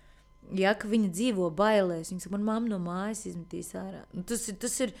 Ja, ka viņa dzīvo bailēs, viņa saka, man mamma no mājas izmetīs ārā.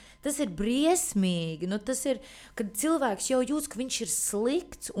 Tas ir briesmīgi. Tas ir, kad cilvēks jau jūtas, ka viņš ir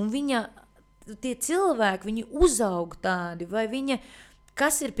slikts, un tie cilvēki, viņi uzaug tādi, vai viņa,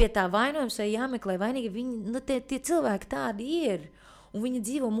 kas ir pie tā vainojums, vai jāmeklē vainīgi, tie cilvēki tādi ir, un viņi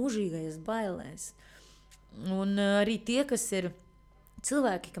dzīvo mūžīgajās bailēs. Un arī tie, kas ir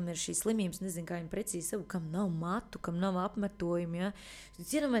cilvēki, kam ir šīs slimības, nezinu, kā viņi precīzi savu, kam nav matu, kam nav apmetojumi, ja.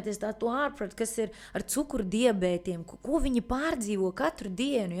 Iedomājieties to ārprāt, kas ir ar cukuru diabētiem, ko viņi pārdzīvo katru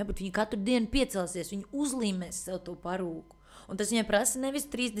dienu, ja, bet viņi katru dienu piecelsies, viņi uzlīmēs sev to parūku. Un tas viņai prasa nevis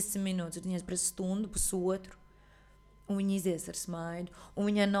 30 minūtes, bet viņai prasa stundu, pusotru. Un viņi izies ar smaidu, un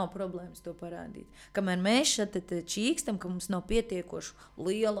viņai nav problēmas to parādīt. Kamēr mēs šeit čīkstam, ka mums nav pietiekoši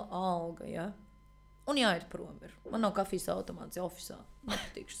liela alga, ja? Un jāiet prom ir. Man nav kafijas automāts ofisā.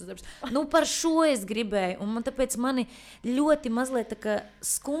 Nepatīk šis darbs. Nu, par šo es gribēju, un man tāpēc mani ļoti mazliet tā kā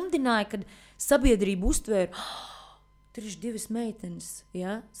skumdināja, kad sabiedrība uztvēra, tur ir 2 meitenes,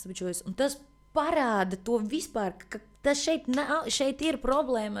 ja? Sabičojas, un tas parāda to vispār, ka tas šeit ir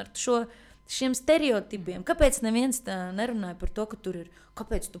problēma ar šiem stereotipiem. Kāpēc neviens tā nerunāja par to, ka tur ir,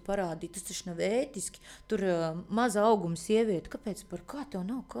 kāpēc tu parādīji, tas taču nav ētiski, tur maza auguma sieviete, kāpēc par kā tev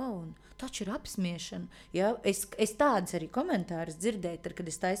nav kauna? Taču ir apsmiešana. Ja? Es tādas arī komentārus dzirdēju, tad, kad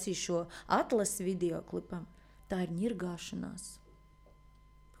es taisīju šo atlasi videoklipam. Tā ir ņirgāšanās.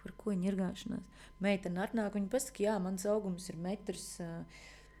 Par ko ņirgāšanās? Meitene atnāk, viņa pasaka, jā, mans augums ir metrs,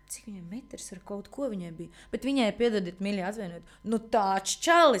 cik viņai metrs ar kaut ko viņai bija. Bet viņai piedodiet, mīļie, atvainojiet. Nu tāds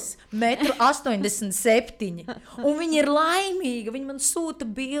čalis, 1,87 m. Un viņa ir laimīga, viņa man sūta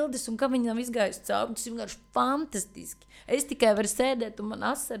bildes, un kā viņa nav izgājusi cauri. Tas ir vienkārši fantastiski. Es tikai varu sēdēt, un man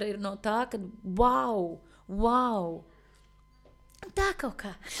asara ir no tā, ka wow. Tā kaut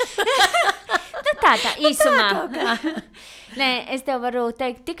kā. Tā īsumā. Nē, es tev varu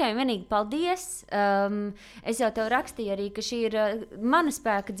teikt tikai un vienīgi paldies. Es jau tev rakstīju arī, ka šī ir mana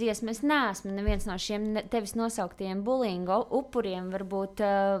spēka dziesma. Es neesmu neviens no šiem tevis nosauktiem bullyinga upuriem varbūt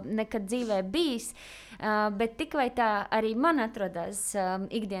nekad dzīvē bijis. Bet tik vai tā arī man atrodas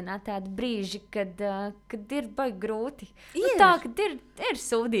ikdienā tādi brīži, kad ir baigi grūti. Nu, tā, kad ir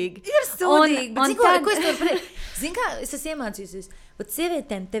sūdīgi. Ir sūdīgi, bet ko es tev pateicu? Zini kā, es esmu iemācījusies, bet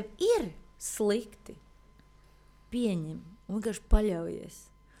sievietēm tev ir slikti. Pieņem un vienkārši paļaujies.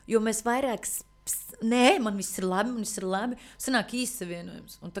 Jo mēs vairāk, man viss ir labi, sanāk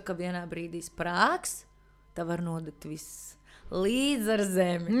īsavienojums. Un tā kā vienā brīdī sprāks, tā var nodegt viss līdz ar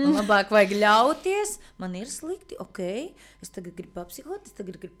zemi. Un labāk vajag ļauties, man ir slikti, ok, es tagad gribu papsihot, es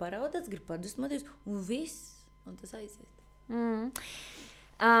tagad gribu paraudāt, gribu padusmoties, un viss, un tas aiziet.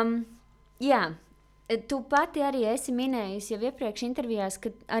 Jā. Tu pati arī esi minējusi jau iepriekš intervijās,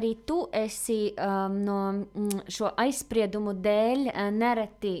 ka arī tu esi no šo aizspriedumu dēļ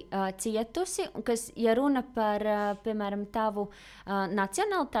nereti cietusi, kas, ja runa par, piemēram, tavu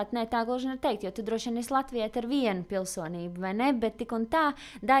nacionalitāti, ne tā gluži neteikt, jo tu droši vien esi latvieta ar vienu pilsonību, vai ne? Bet tik un tā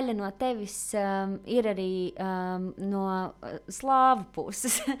daļa no tevis ir arī no slāvu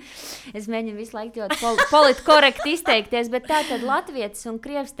puses. Es mēģinu visu laiku ļoti politkorekti izteikties, bet tā tad latvietis un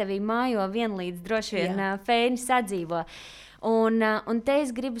krievs tevī mājo vienlīdz droši vien fēni sadzīvo. Un te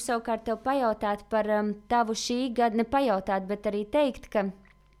es gribu savukārt tev pajautāt par tavu šī gada, ne pajautāt, bet arī teikt, ka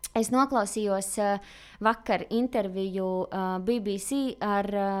es noklausījos vakar interviju BBC ar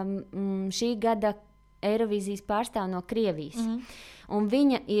šī gada Eirovīzijas pārstāvu no Krievijas. Un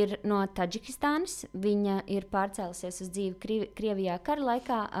viņa ir no Taģikistānas, viņa ir pārcēlusies uz dzīvi Krievijā kara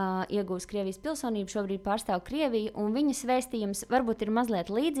laikā, iegūst Krievijas pilsonību, šobrīd pārstāv Krieviju, un viņas vēstījums varbūt ir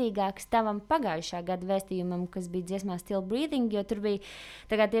mazliet līdzīgāks tavam pagājušā gada vēstījumam, kas bija dziesmā Still Breathing, jo tur bija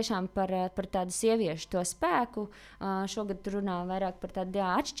tagad tiešām par tādu sieviešu to spēku. Šogad tur runā vairāk par tādu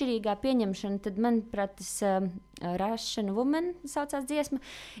atšķirīgā pieņemšanu, tad, manuprāt, tas Russian Woman saucās dziesma,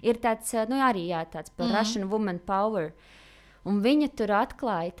 ir tāds, arī tāds par Russian Woman Power. Un viņa tur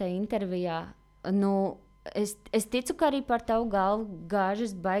atklāja tajā intervijā, es ticu, ka arī par tavu galvu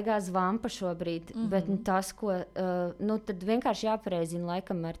gāžas baigā zvampa šobrīd, bet tas, ko, tad vienkārši jāpareizina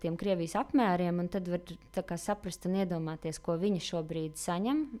laikam ar tiem Krievijas apmēriem, un tad var tā kā saprast un iedomāties, ko viņa šobrīd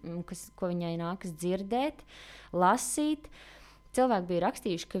saņem, ko viņai nākas dzirdēt, lasīt. Cilvēki bija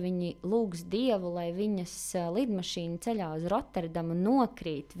rakstījuši, ka viņi lūgs Dievu, lai viņas lidmašīna ceļā uz Rotterdamu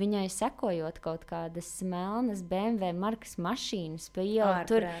nokrīt. Viņai sekojot kaut kādas melnas BMW markas mašīnas pa ielu.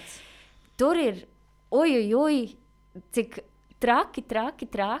 Tur ir cik traki.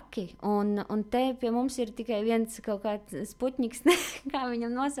 Un te pie mums ir tikai viens kaut kāds Sputniks, kā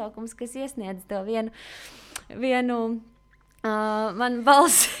viņam nosaukums, kas iesniedz to vienu man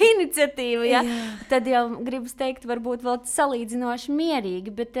balss iniciatīva, ja? Tad jau gribas teikt, varbūt vēl salīdzinoši mierīgi,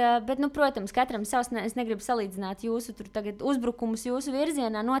 bet protams, katram savs, es negribu salīdzināt jūsu tur tagad uzbrukumus jūsu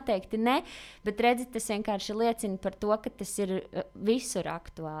virzienā, noteikti ne, bet redzi, tas vienkārši liecina par to, ka tas ir visur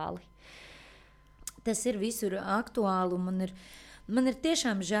aktuāli. Tas ir visur aktuāli, un man ir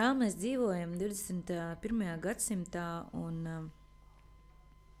tiešām žēl, mēs dzīvojam 21. gadsimtā, un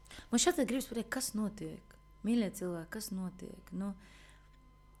man šādi gribas pateikt, kas notiek. Mīļie cilvēki, kas notiek?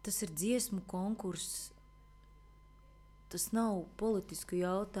 Tas ir dziesmu konkurss, tas nav politisku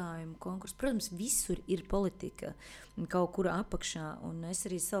jautājumu konkurss. Protams, visur ir politika kaut kur apakšā, un es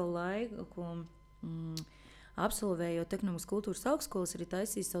arī savu laiku absolvējot Ekonomikas kultūras augstskolas, arī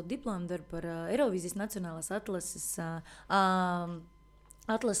taisīju savu diplomu darbu par Eirovīzijas nacionālās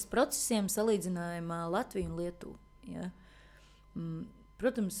atlases procesiem salīdzinājumā Latviju un Lietuvu. Ja?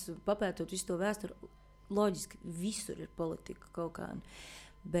 Protams, papētot visu to vēsturi, loģiski visur ir politika kaut kāda,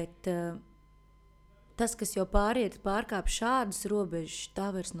 bet tas, kas jau pārkāp šādas robežas,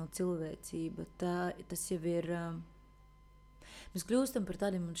 tā vairs nav cilvēcība, tas jau ir, mēs kļūstam par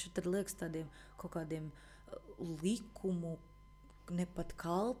tādiem, man šeit liekas tādiem kaut kādiem likumu, ne pat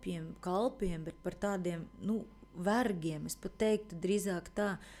kalpiem, bet par tādiem, vergiem, es pat teiktu drīzāk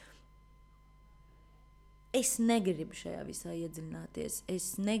tā. Es negribu šajā visā iedziļināties.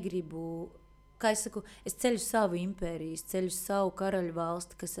 Es negribu, kā es saku, es ceļu savu impēriju, ceļu savu karaļu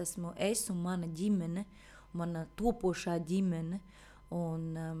valsti, kas esmu es un mana ģimene, mana topošā ģimene.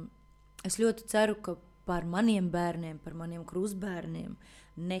 Un es ļoti ceru, ka par maniem bērniem, par maniem krustbērniem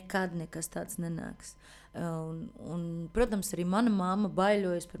nekad nekas tāds nenāks. Un, protams, arī mana mamma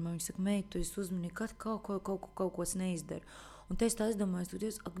baiļojas par mani. Viņa saka, mei, tu esi uzmanīgi, kad kaut ko es neizdaru. Un te es tā aizdomāju,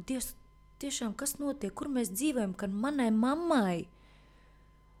 Dievs, tiešām, kas notiek, kur mēs dzīvojam, kad manai mammai,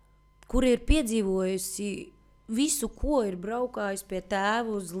 kur ir piedzīvojusi visu, ko ir braukājusi pie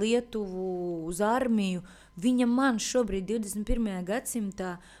tēva uz Lietuvu, uz armiju, viņa man šobrīd 21.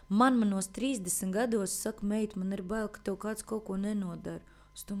 gadsimtā, manos 30 gados saka, meit, man ir bail, ka tev kāds kaut ko nenodara.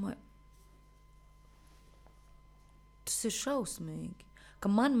 Es domāju, tas ir šausmīgi, ka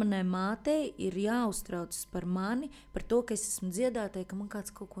manai mātei ir jāuztraucas par mani, par to, ka es esmu dziedātāja, ka man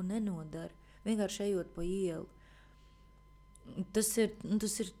kāds kaut ko nenodara, vienkārši ejot pa ielu. Tas ir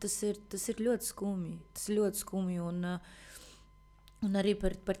ļoti skumji. Tas ir ļoti skumji, un arī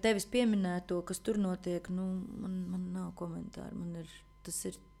par tevis pieminēto, kas tur notiek, man nav komentāru. Tas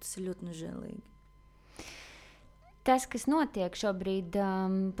ir ļoti nežēlīgi. Tas, kas notiek šobrīd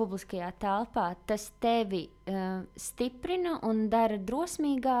publiskajā telpā, tas tevi stiprina un dara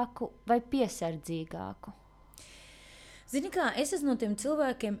drosmīgāku vai piesardzīgāku? Zini kā, es esmu no tiem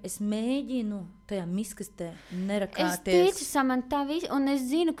cilvēkiem, es mēģinu tajā miskastē nerakāties. Es ticu, Samantā, un es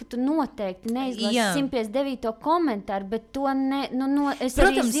zinu, ka tu noteikti neizlasi 159. komentāru, bet to es Protams,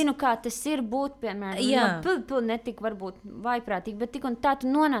 arī zinu, kā tas ir būt, piemēram, netik varbūt vaiprātīgi, bet tik un tā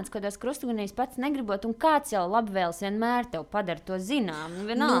tu nonāc kādās krustugunīs pats negribot, un kāds jau labvēls vienmēr tev padara to zinām.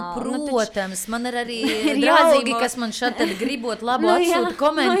 Protams, man ir arī draugi, kas man šad tad gribot labu atsūta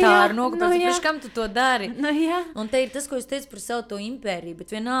komentāru, pēc kam tu to dari? Un te ir tas, ko es teicu par savu to impēriju,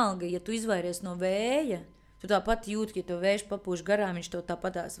 bet vienalga, ja tu izvairies no vēja, tu tāpat jūti, ja to vējš papūš garām, viņš to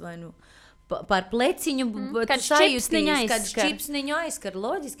tāpatās vai pār pleciņu sajūtīs, kad šķipsniņu aizskar.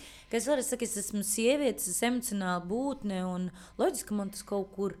 Loģiski, ka es varu saka, es esmu sievietes, es emocionāla būtne, un loģiski, ka man tas kaut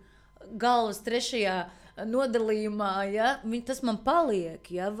kur galvas 3. nodalījumā, ja, tas man paliek,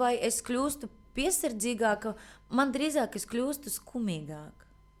 ja, vai es kļūstu piesardzīgāka, man drīzāk es kļūstu skumīgāka.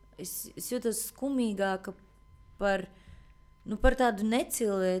 Es jūtos skumīgāka par tādu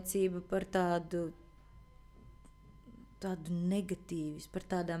necilvēcību, par tādu negatīvismu, par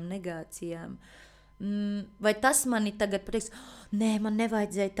tādām negācijām. Vai tas mani tagad pateiks, nē, man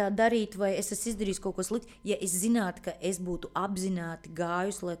nevajadzēja tā darīt, vai es esmu izdarījis kaut ko sliktu, ja es zinātu, ka es būtu apzināti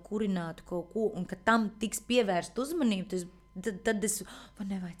gājusi, lai kurinātu kaut ko, un ka tam tiks pievērst uzmanību, tad es, man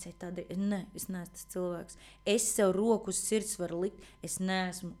nevajadzēja tā darīt. Nē, es neesmu tas cilvēks. Es sev roku uz sirds varu likt, es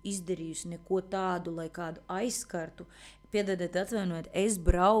neesmu izdarījusi neko tādu, lai kādu aizskartu. Piedodiet, atvainojiet, es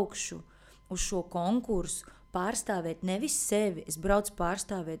braukšu uz šo konkursu pārstāvēt nevis sevi, es braucu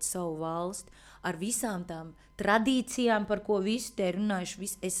pārstāvēt savu valsti ar visām tām tradīcijām, par ko visi te runājuši,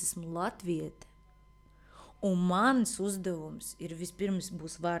 es esmu latviete. Un mans uzdevums ir vispirms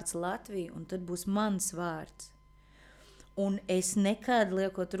būs vārds Latvija, un tad būs mans vārds. Un es nekad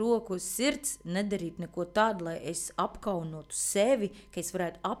liekot roku uz sirds nedarīt neko tādu, lai es apkaunotu sevi, ka es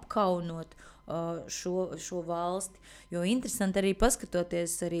varētu apkaunot šo valsti. Jo interesanti arī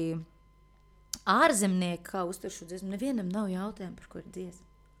paskatoties arī ārzemnieki, kā uztver šo dziesmu, nevienam nav jautājumu, par ko ir dziesma.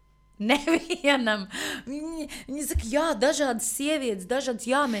 Nevienam. Viņi saka, jā, dažādas sievietes,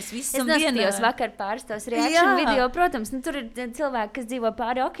 mēs visi esam vienā. Es neskatījos vakar pārstāvs reaction video, protams, tur ir cilvēki, kas dzīvo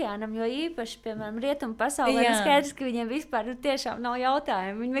pāri okeānam, jo īpaši, piemēram, rietumu pasaulē ir skaidrs, ka viņiem vispār tiešām nav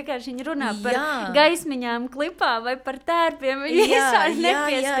jautājumu. Viņi vienkārši runā par gaismiņām klipā vai par tērpiem, viņi vispār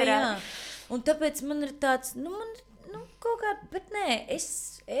nepieskarās. Un tāpēc man ir tāds, kaut kā, bet nē,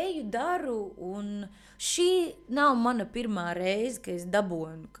 es eju, daru, un šī nav mana pirmā reize, ka es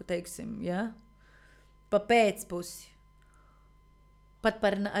dabūju, ka teiksim, pa pēcpusi. Pat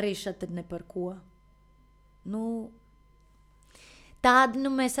par arī šat ne par ko. Tādi,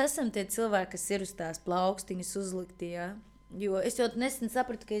 mēs esam tie cilvēki, kas ir uz tās plaukstiņas uzlikti, Jo es jau nesen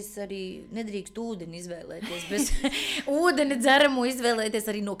sapratu, ka es arī nedrīkstu ūdeni izvēlēties. Bez ūdeni dzeramo izvēlēties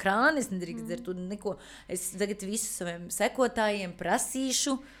arī no krāna. Es nedrīkstu dzert ūdeni neko. Es tagad visu saviem sekotājiem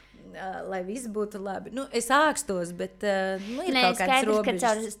prasīšu, lai viss būtu labi. Nu, es ākstos, bet ir kaut kāds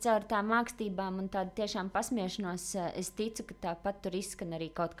robežas. Ka caur tām ākstībām un tādu tiešām pasmiešanos, es ticu, ka tāpat tur izskan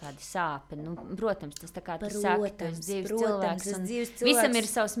arī kaut kāda sāpe. Nu, protams, tas tā kā tu saki, tu esi dzīves cilvēks. Visam ir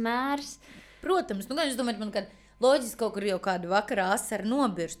savs mērs. Protams, nu, gan es domāju, man kāda loģiski kaut kur jau kādu vakarā asara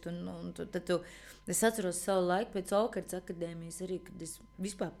nobirst, un tad es atceros savu laiku pēc Olkartas akadēmijas arī, kad es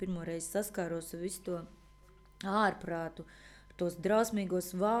vispār pirmo reizi saskāros ar visu to ārprātu, tos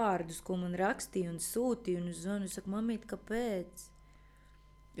drausmīgos vārdus, ko man rakstīja un sūtīja, un es zvanu, es saku, mamīt, kāpēc?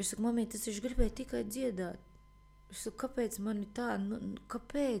 Es saku, mamīt, es gribēju tikai dziedāt. Es saku, kāpēc man ir tā,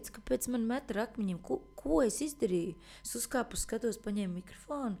 kāpēc man met ar akmeņiem, ko es izdarīju? Es uzkāpu, skatos, paņēmu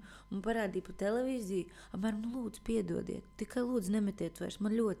mikrofonu un parādīju pa televīziju, apmēram, lūdzu, piedodiet, tikai lūdzu nemetiet vairs,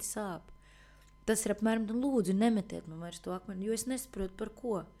 man ļoti sāp. Tas ir apmēram, lūdzu, nemetiet man vairs to akmeni, jo es nesaprotu par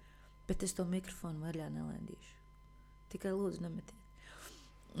ko, bet es to mikrofonu vaļā nelaidīšu. Tikai lūdzu, nemetiet.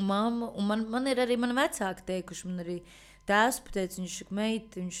 Mamma, un man ir arī mani vecāki teikuši, man arī tēvs pateica, viņš ir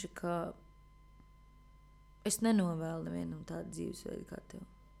meita, viņš ir kā... Es nenovēlu nevienam tādu dzīvesveidu kā tev.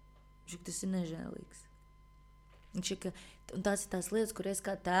 Viņš ir, tas ir nežēlīgs. Viņš ir, un tās ir tās lietas, kur es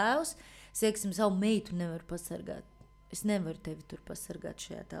kā tēvs, sieksim, savu meitu nevaru pasargāt. Es nevaru tevi tur pasargāt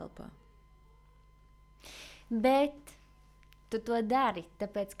šajā telpā. Bet tu to dari,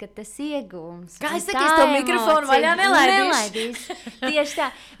 tāpēc, ka tas iegūms. Kā es saku, es to mikrofonu vaļā nelaidīšu. Tieši tā.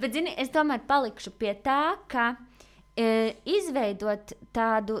 Bet, zini, es tomēr palikšu pie tā, ka izveidot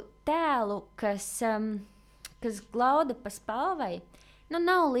tādu tēlu, kas glauda pa spalvai,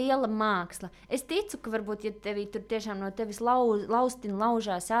 nav liela māksla. Es ticu, ka varbūt, ja tevi tur tiešām no tevis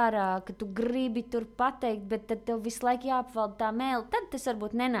laužās ārā, ka tu gribi tur pateikt, bet tad tev visu laiku jāapvalda tā mēle, tad tas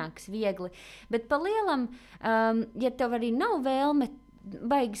varbūt nenāks viegli. Bet pa lielam, ja tev arī nav vēlme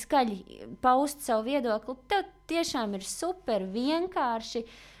baigi skaļi paust savu viedokli, tev tiešām ir super vienkārši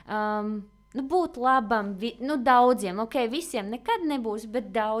būt labam, daudziem. Ok, visiem nekad nebūs,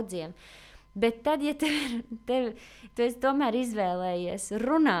 bet daudziem. Bet tad, ja tu esi tomēr izvēlējies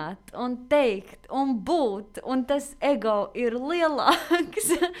runāt un teikt un būt, un tas ego ir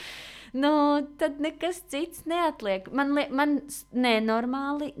lielāks, tad nekas cits neatliek. Man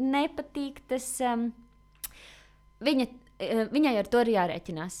nenormāli nepatīk tas, viņai ar to ir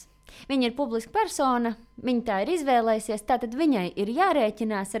jārēķinās. Viņa ir publiska persona, viņa tā ir izvēlējusies, tātad viņai ir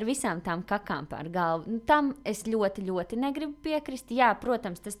jārēķinās ar visām tām kakām pār galvu. Tam es ļoti, ļoti negribu piekrist. Jā,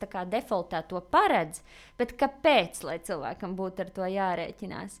 protams, tas tā kā defaultā to paredz, bet kāpēc, lai cilvēkam būtu ar to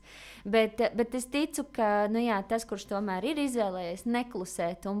jārēķinās? Bet es ticu, ka tas, kurš tomēr ir izvēlējies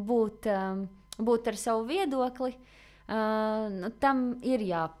neklusēt un būt ar savu viedokli, tam ir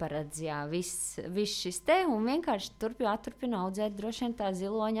jāparedz viss šis te, un vienkārši jāturpina audzēt droši vien tā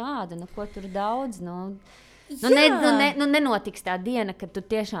ziloņa āda, ko tur daudz, nenotiks tā diena, kad tu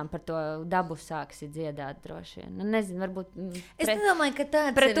tiešām par to dabu sāksi dziedāt droši vien. Nezinu, varbūt es nedomāju, ka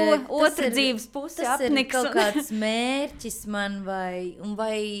tāds pret to otru dzīves pusi apniks. Tas ir kaut kāds mērķis man,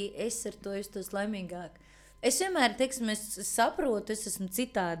 vai es ar to justos laimīgāk. Es vienmēr, es saprotu, es esmu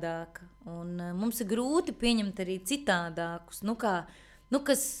citādāka, un mums ir grūti pieņemt arī citādākus,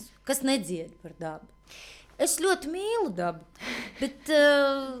 kas nedzied par dabu. Es ļoti mīlu dabu, bet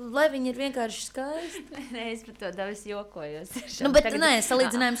lai viņi ir vienkārši skaisti. Nē, es par to dabu jokojos.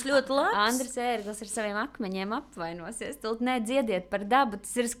 Salīdzinājums ļoti labs. Andris Ērglis ar saviem akmeņiem apvainosies. Tult nedziediet par dabu,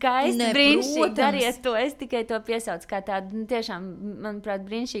 tas ir skaisti, brīnišķīgi, dariet to. Es tikai to piesaucu kā tādu, tiešām, manuprāt,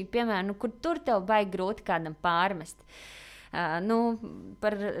 brīnišķīgi piemēru, kur tur tev baigi grūti kādam pārmest.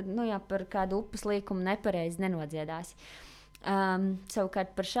 Par kādu upes līkumu nepareizi nenodziedāsi.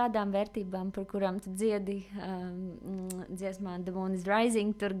 Savukārt par šādām vērtībām, par kurām tu dziedi dziesmā The Moon is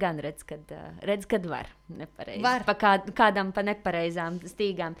Rising, tur gan redz, kad var nepareizi. Var. Kādam pa nepareizām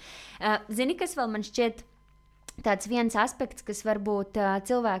stīgām. Zini, kas vēl man šķiet tāds viens aspekts, kas varbūt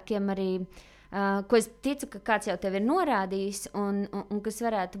cilvēkiem arī, ko es ticu, ka kāds jau tev ir norādījis, un kas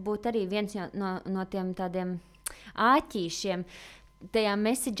varētu būt arī viens no tiem tādiem āķīšiem tajā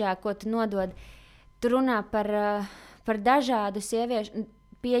mesidžā, ko tu nodod. Tu runā par dažādu sieviešu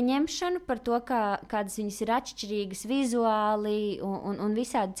pieņemšanu, par to, kādas viņas ir atšķirīgas vizuāli un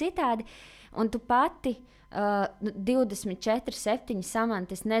visādi citādi. Un tu pati 24/7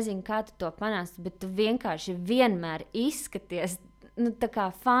 Samanta, es nezinu, kā tu to panāc, bet tu vienkārši vienmēr izskaties tā kā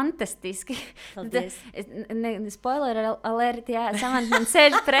fantastiski. Paldies. Spoiler alert, jā, Samanta man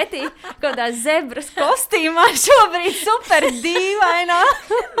sēž pretī kādā zebras kostīmā šobrīd super dīvainā.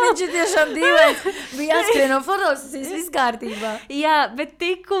 Viņš ir tiešām dīvains. Bija jāskrien no fotosesijas viss kārtībā. Jā, bet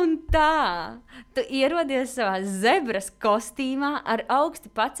tik un tā. Tu ierodies savā zebras kostīmā ar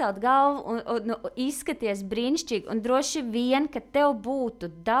augsti pacelt galvu un izskaties brīnišķīgi. Un droši vien, ka tev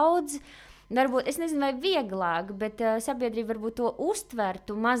būtu daudz, varbūt, es nezinu, vai vieglāk, bet sabiedrība varbūt to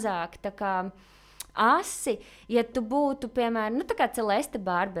uztvertu mazāk tā kā asi, ja tu būtu, piemēram, tā kā Celeste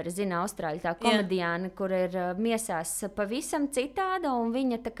Barbera, zina, Austrāļa tā komediāne, kur ir miesās pavisam citāda, un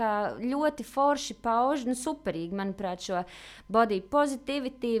viņa tā kā ļoti forši pauž, superīgi, manuprāt, šo body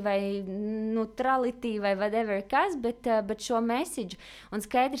positivity vai neutrality vai whatever kas, bet šo message. Un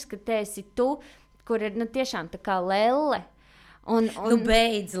skaidrs, ka te esi tu, kur ir, tiešām tā kā lelle.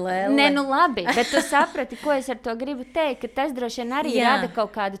 Beidz, Lēle. Nē, labi, bet tu saprati, ko es ar to gribu teikt, ka tas droši vien arī rada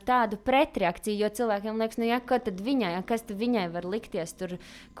kaut kādu tādu pretreakciju, jo cilvēkiem liekas, ko tad viņai, kas tad viņai var likties tur,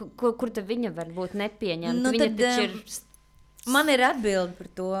 kur tad viņa var būt nepieņemta. Viņa taču ir... Man ir atbilde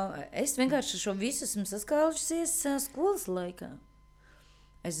par to. Es vienkārši šo visu esmu saskārusies skolas laikā.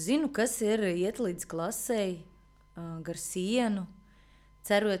 Es zinu, kas ir iet līdz klasei gar sienu,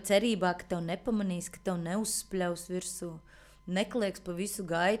 cerībā, ka tev nepamanīs, ka tev neuzspļaus virsū. Neklieks pa visu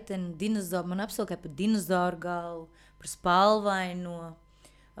gaiteni, man apsaukāja par dinozauru galvu, par spalvaino,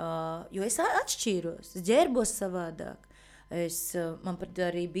 jo es atšķīros, es ģērbos savādāk. Man pat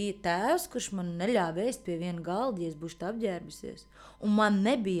arī bija tēvs, kurš man neļāva ēst pie viena galda, ja es būšu tā apģērbusies. Un man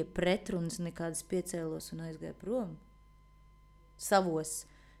nebija pretrunas nekādas, piecēlos un aizgāju prom. Savos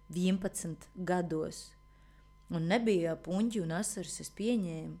 11 gados. Un nebija puņķi un asaras, es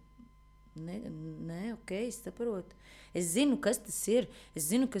pieņēmu. Nē, ok, es saprotu. Es zinu, kas tas ir. Es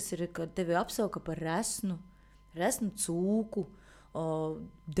zinu, kas ir, kad tevi apsauka par resnu cūku,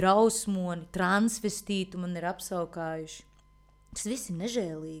 drausmoni, transvestītu man ir apsaukājuši. Tas viss ir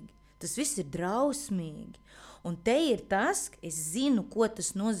nežēlīgi. Tas viss ir drausmīgi. Un te ir tas, ka es zinu, ko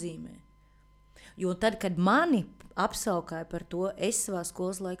tas nozīmē. Jo tad, kad mani apsaukāja par to, es savā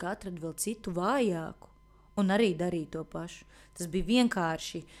skolas laikā atradu vēl citu vājāku. Un arī darīju to pašu. Tas bija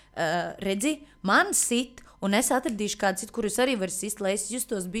vienkārši, redzi, man sit, un es atradīšu kādu citu, kurus arī var sist, lai es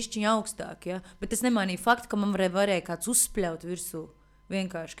justos bišķiņ augstāk, ja? Bet es nemanīju faktu, ka man varēja kāds uzspļaut virsū.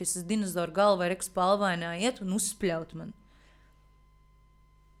 Vienkārši, ka es esmu dinozauru galva vai reku spalvainā iet un uzspļaut man.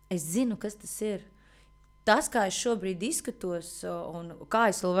 Es zinu, kas tas ir. Tas, kā es šobrīd izskatos, un kā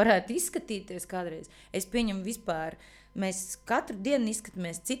es vēl varētu izskatīties kādreiz, es pieņemu vispār. Mēs katru dienu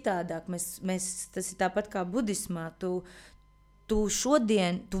izskatāmies citādāk. Tas ir tāpat kā budismā. Tu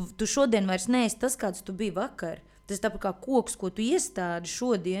šodien vairs neesi tas, kāds tu biji vakar. Tas ir tāpat kā koks, ko tu iestādi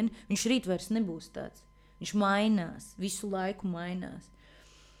šodien, viņš rīt vairs nebūs tāds. Viņš mainās, visu laiku mainās.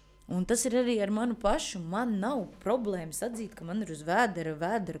 Un tas ir arī ar manu pašu. Man nav problēmas atzīt, ka man ir uz vēdera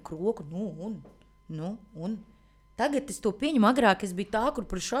kroku. Un tagad es to pieņemu, agrāk es biju tā, kur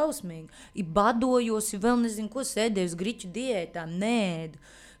par šausmīgi. Badojos, vēl nezinu, ko sēdēju uz griķu diētām, nēdu.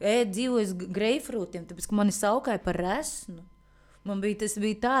 Dzīvoju greifrūtiem, tāpēc, ka mani saukāja par resnu. Tas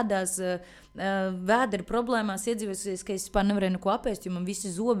bija tādās vēdera problēmās iedzīvosies, ka es vispār nevarēju neko apēst, jo man visi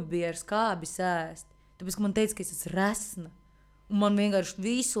zobi bija ar skābi sēst. Tāpēc, ka man teica, ka es esmu resna. Un man vienkārši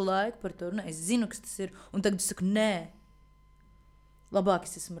visu laiku par to runā. Es zinu, kas tas ir. Un tagad es saku, nē. Labāk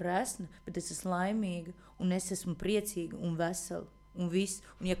es esmu resna, bet es esmu laimīga, un es esmu priecīga un vesela, un viss.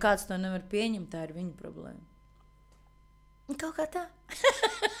 Un ja kāds to nevar pieņemt, tā ir viņa problēma. Un kaut kā tā.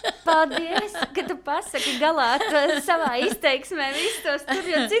 Paldies, ka tu pasaki galā savā izteiksmē visus tos tur,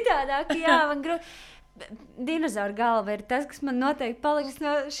 jo citādāk, man dinozauru galva ir tas, kas man noteikti paliks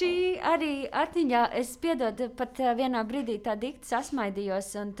no šī arī atmiņā. Es piedodu, pat vienā brīdī tā dikti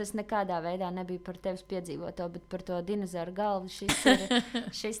sasmaidījos, un tas nekādā veidā nebija par tevis piedzīvoto, bet par to dinozauru galvu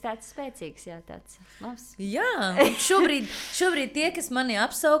šis tāds spēcīgs, tāds labs. Jā, šobrīd tie, kas mani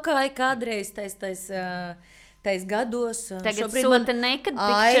apsaukāja kādreiz tais gados, tagad sūta naked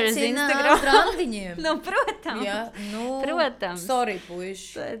pictures Instagram. Randiņiem. Protams. Jā, protams. Sorry,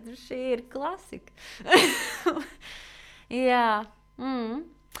 puiši. Šī ir klasika. Jā.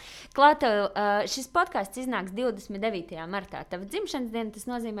 Klāt, šis podcasts iznāks 29. martā. Tava dzimšanas diena, tas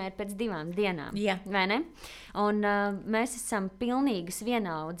nozīmē, ir pēc 2 dienām. Jā. Vai ne? Un mēs esam pilnīgas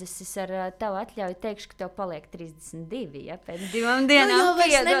vienaudzes. Es ar tavu atļauju teikšu, ka tev paliek 32, ja? Pēc 2 dienām. Nu, jau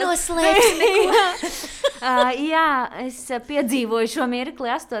vairs nenoslēpsi neko. Jā, es piedzīvoju šo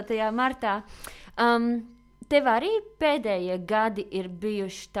mirkli 8. martā. Tev arī pēdējie gadi ir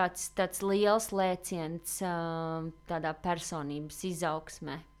bijuši tāds liels lēciens tādā personības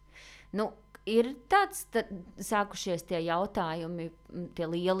izaugsmē. ir tāds sākušies tie jautājumi, tie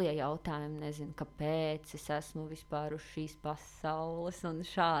lielie jautājumi, nezinu, kāpēc es esmu vispār uz šīs pasaules un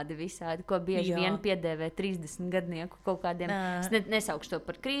šādi visādi, ko bieži vien piedēvē 30 gadnieku kaut kādiem. Es nesaukšu to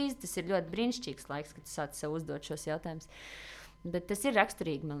par krīzi, tas ir ļoti brīnišķīgs laiks, kad tu sāc sev uzdot šos jautājumus. Bet tas ir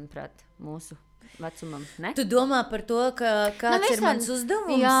raksturīgi, manuprāt, mūsu vecumam, ne? Tu domā par to, ka kāds ir mans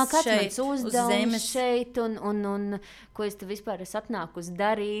uzdevums šeit, uzdevums šeit un ko es te vispār esmu atnākusi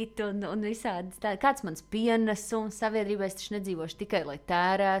darīt un visādi tā. Kāds mans pienesums sabiedrībā, es taču nedzīvošu tikai, lai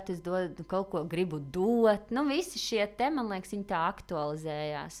tērētu, es kaut ko gribu dot. Visi šie te, man liekas, viņi tā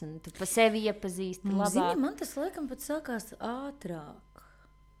aktualizējās un tu pa sevi iepazīsti labāk. Zini, man tas laikam pat sākās ātrāk.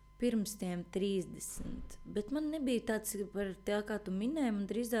 Pirms tiem 30. Bet man nebija tāds par tā, kā tu minēji, man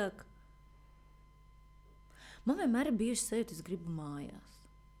drīzāk. Man vienmēr ir bijusi sajūta, es gribu mājās.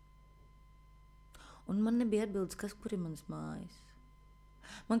 Un man nebija atbildes, kur ir manas mājas.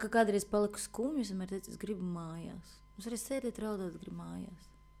 Man kā kādreiz paliku skumji, es vienmēr teicu, es gribu mājās. Es arī sēdēt, raudāt, es gribu mājās.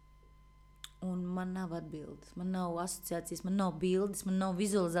 Un man nav atbildes, man nav asociācijas, man nav bildes, man nav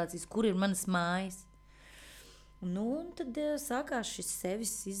vizualizācijas, kur ir manas mājas. Un tad sākās šis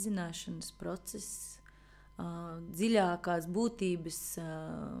sevis izzināšanas process, dziļākās būtības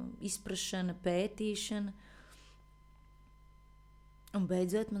izprašana, pētīšana. Un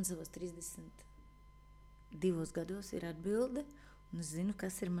beidzot man savos 32 gados ir atbilde, un es zinu,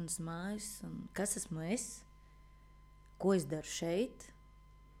 kas ir manas mājas, un kas esmu es, ko es daru šeit,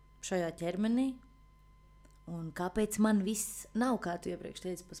 šajā ķermenī, un kāpēc man viss nav, kā tu iepriekš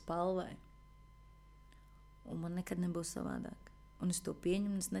teici, pa spalvai. Un man nekad nebūs savādāk. Un es to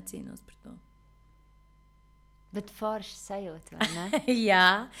pieņemu, un es necīnos par to. Bet forši sajūta, vai ne?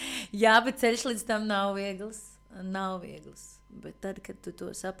 jā, bet ceļš līdz tam nav viegls. Bet tad, kad tu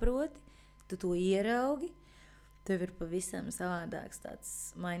to saproti, tu to ieraugi, tev ir pavisam savādāks tāds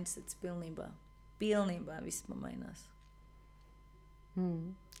mindsets pilnībā viss pamainās.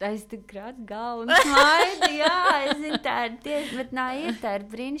 Es tik krāts galvu un smaidu, jā, es zinu, tā ir tieši, bet tā ir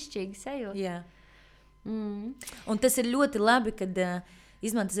brīnišķīga sajūta. Jā. Un tas ir ļoti labi, kad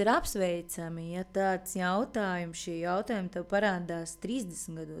tas ir apsveicami, ja tāds jautājums, šī jautājuma tev parādās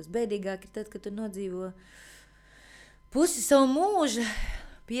 30 gados. Bēdīgāk ir tad, kad tu nodzīvo pusi savu mūžu,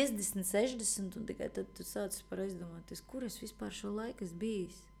 50, 60, un tikai tad tu sāc par aizdomāties, kur es vispār šo laiku esmu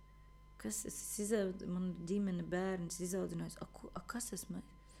bijis. Kas man ģimene, bērns izaudzinājis, kas esmu?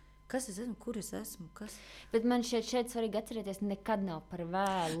 Kas es esmu, kur es esmu? Kas? Bet man šeit svarīgi atcerēties, nekad nav par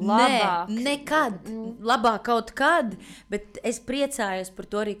vēlu. Labāk. Nē, nekad. Labāk kaut kad, bet es priecājos par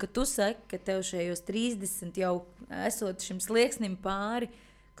to arī, ka tu saki, ka tev šajos 30 jau esot šim slieksnim pāri,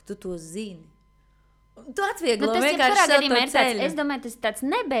 ka tu to zini. Tu atvieglo vienkārši savu to ceļu. Es domāju, tas ir tāds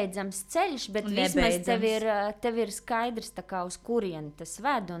nebeidzams ceļš, bet vismaz tev ir skaidrs, tā kā uz kurieni tas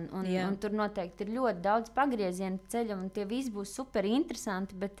ved, un tur noteikti ir ļoti daudz pagriezienu ceļu, un tie visi būs super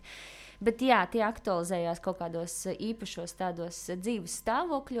interesanti, bet jā, tie aktualizējās kaut kādos īpašos tādos dzīves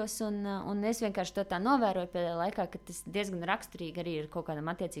stāvokļos, un es vienkārši to tā novēroju pēdējā laikā, ka tas diezgan raksturīgi arī ir kaut kādam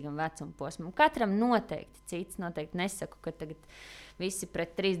attiecīgam vecuma posmam. Katram noteikti nesaku, ka tagad visi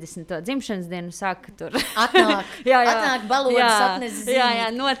pret 30. dzimšanas dienu saka tur. Atnāk balodas atnes zīmi.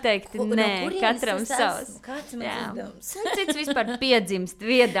 Jā, noteikti nē, katram savs. Kāds ir mans uzdevums? Cits vispār piedzimst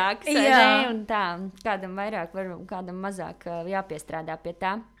viedāks, un tā, kādam vairāk, kādam mazāk jāpiestrādā pie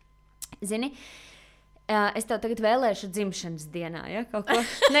tā. Zini, es tev tagad vēlēšu dzimšanas dienā, ja, kaut ko.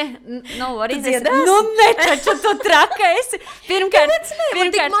 Taču tu traka esi. Pirmkārt,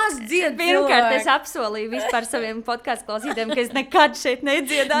 es apsolīju vispār saviem podcastu klausītājiem, ka es nekad šeit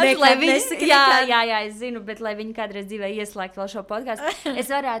nedziedāšu. Jā, es zinu, bet lai viņi kādreiz dzīvē ieslēgt vēl šo podcastu, es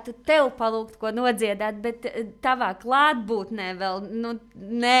varētu tev palūgt, ko nodziedāt, bet tavā klātbūtnē vēl,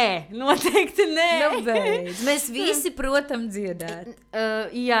 nē, noteikti nē. Mēs visi, protam, dziedāt.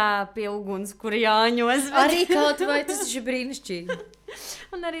 Jā, pie uguns, kur jāņos. Arī kaut vai tas ir brīnišķīgi.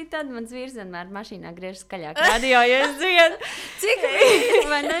 Un arī tad mans vīrs vienmēr mašīnā griež skaļāk radio, ja es dziedu. Cik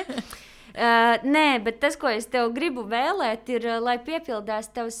vai ne? Nē, bet tas, ko es tev gribu vēlēt, ir, lai piepildās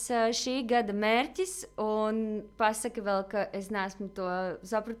tavs šī gada mērķis, un pasaki vēl, ka es neesmu to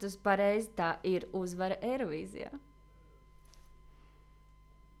sapratusi pareizi, tā ir uzvara Eirovīzijā.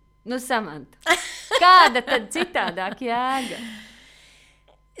 Samanta, kāda tad citādāk jēga?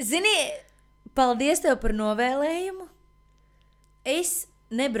 Zini, paldies tev par novēlējumu. Es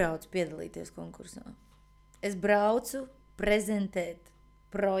nebraucu piedalīties konkursā. Es braucu prezentēt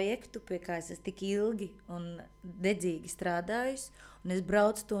projektu, pie kā es esmu tik ilgi un dedzīgi strādājusi, un es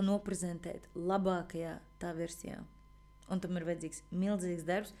braucu to noprezentēt labākajā tā versijā. Un tam ir vajadzīgs milzīgs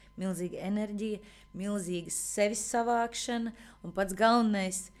darbs, milzīga enerģija, milzīga sevis savākšana, un pats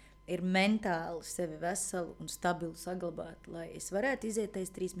galvenais ir mentāli sevi veselu un stabilu saglabāt, lai es varētu iziet tais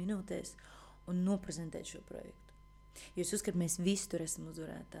 3 minūtēs un noprezentēt šo projektu. Jo es uzskatu, mēs visi tur esam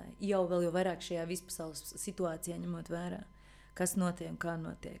uzvarētāji. Jau vairāk šajā vispasaules situācijā ņemot vērā, kas notiek un kā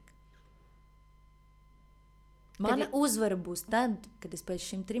notiek. Mana uzvara būs tad, kad es pēc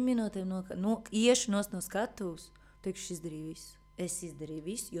šim 3 minūtēm iešu no skatuves, teikšu, es izdarīju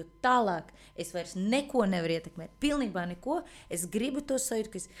visu, jo tālāk es vairs neko nevaru ietekmēt, pilnībā neko, es gribu to sajūt,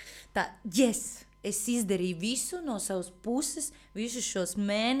 ka es izdarīju visu no savas puses, visus šos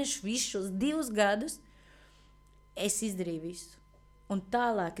mēnešus, visus šos 2 gadus, es izdarīju visu. Un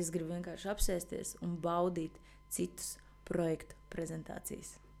tālāk es gribu vienkārši apsēsties un baudīt citus projektu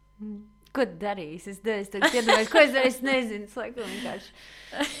prezentācijas. Ko tu darīsi? Es tagad iedomājos, ko es darīju, es nezinu, es laikam vienkārši,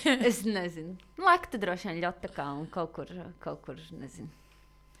 es nezinu. Lektu droši vien ļotakā un kaut kur, nezinu.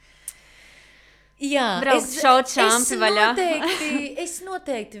 Jā, braukt šaut šampi vaļā. Es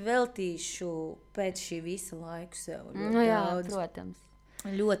noteikti veltīšu pēc šī visa laiku sev ļoti daudz. Protams.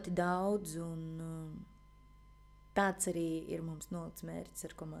 Ļoti daudz, un tāds arī ir mums nolikts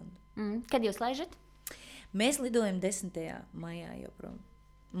mērķis ar komandu. Kad jūs laižat? Mēs lidojam 10. maijā joprojām.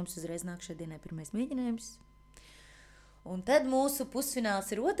 Mums uzreiz nāk šai dienai 1. mēģinājums. Un tad mūsu pusfināls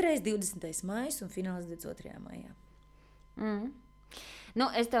ir 2. 20. maijs un fināls 22. maijā. Nu,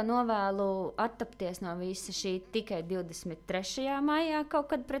 es tev novēlu attapties no visa šī tikai 23. maijā kaut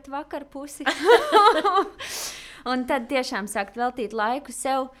kad pret vakar pusi. Un tad tiešām sākt veltīt laiku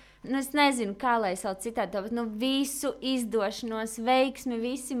sev. Nu, es nezinu, kā lai sauc citādi, bet visu izdošanos, veiksmi,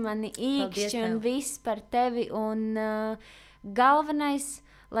 visi mani īkšķi un viss par tevi. Un galvenais,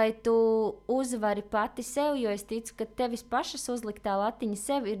 lai tu uzvari pati sev, jo es ticu, ka tevis pašas uzliktā latiņa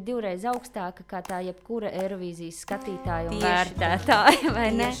sev ir 2 reiz augstāka kā tā jebkura Eirovīzijas skatītāja un vērtētāja, vai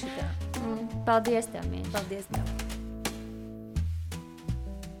ne? Tieši tā. Paldies tev, mīļš. Paldies tev.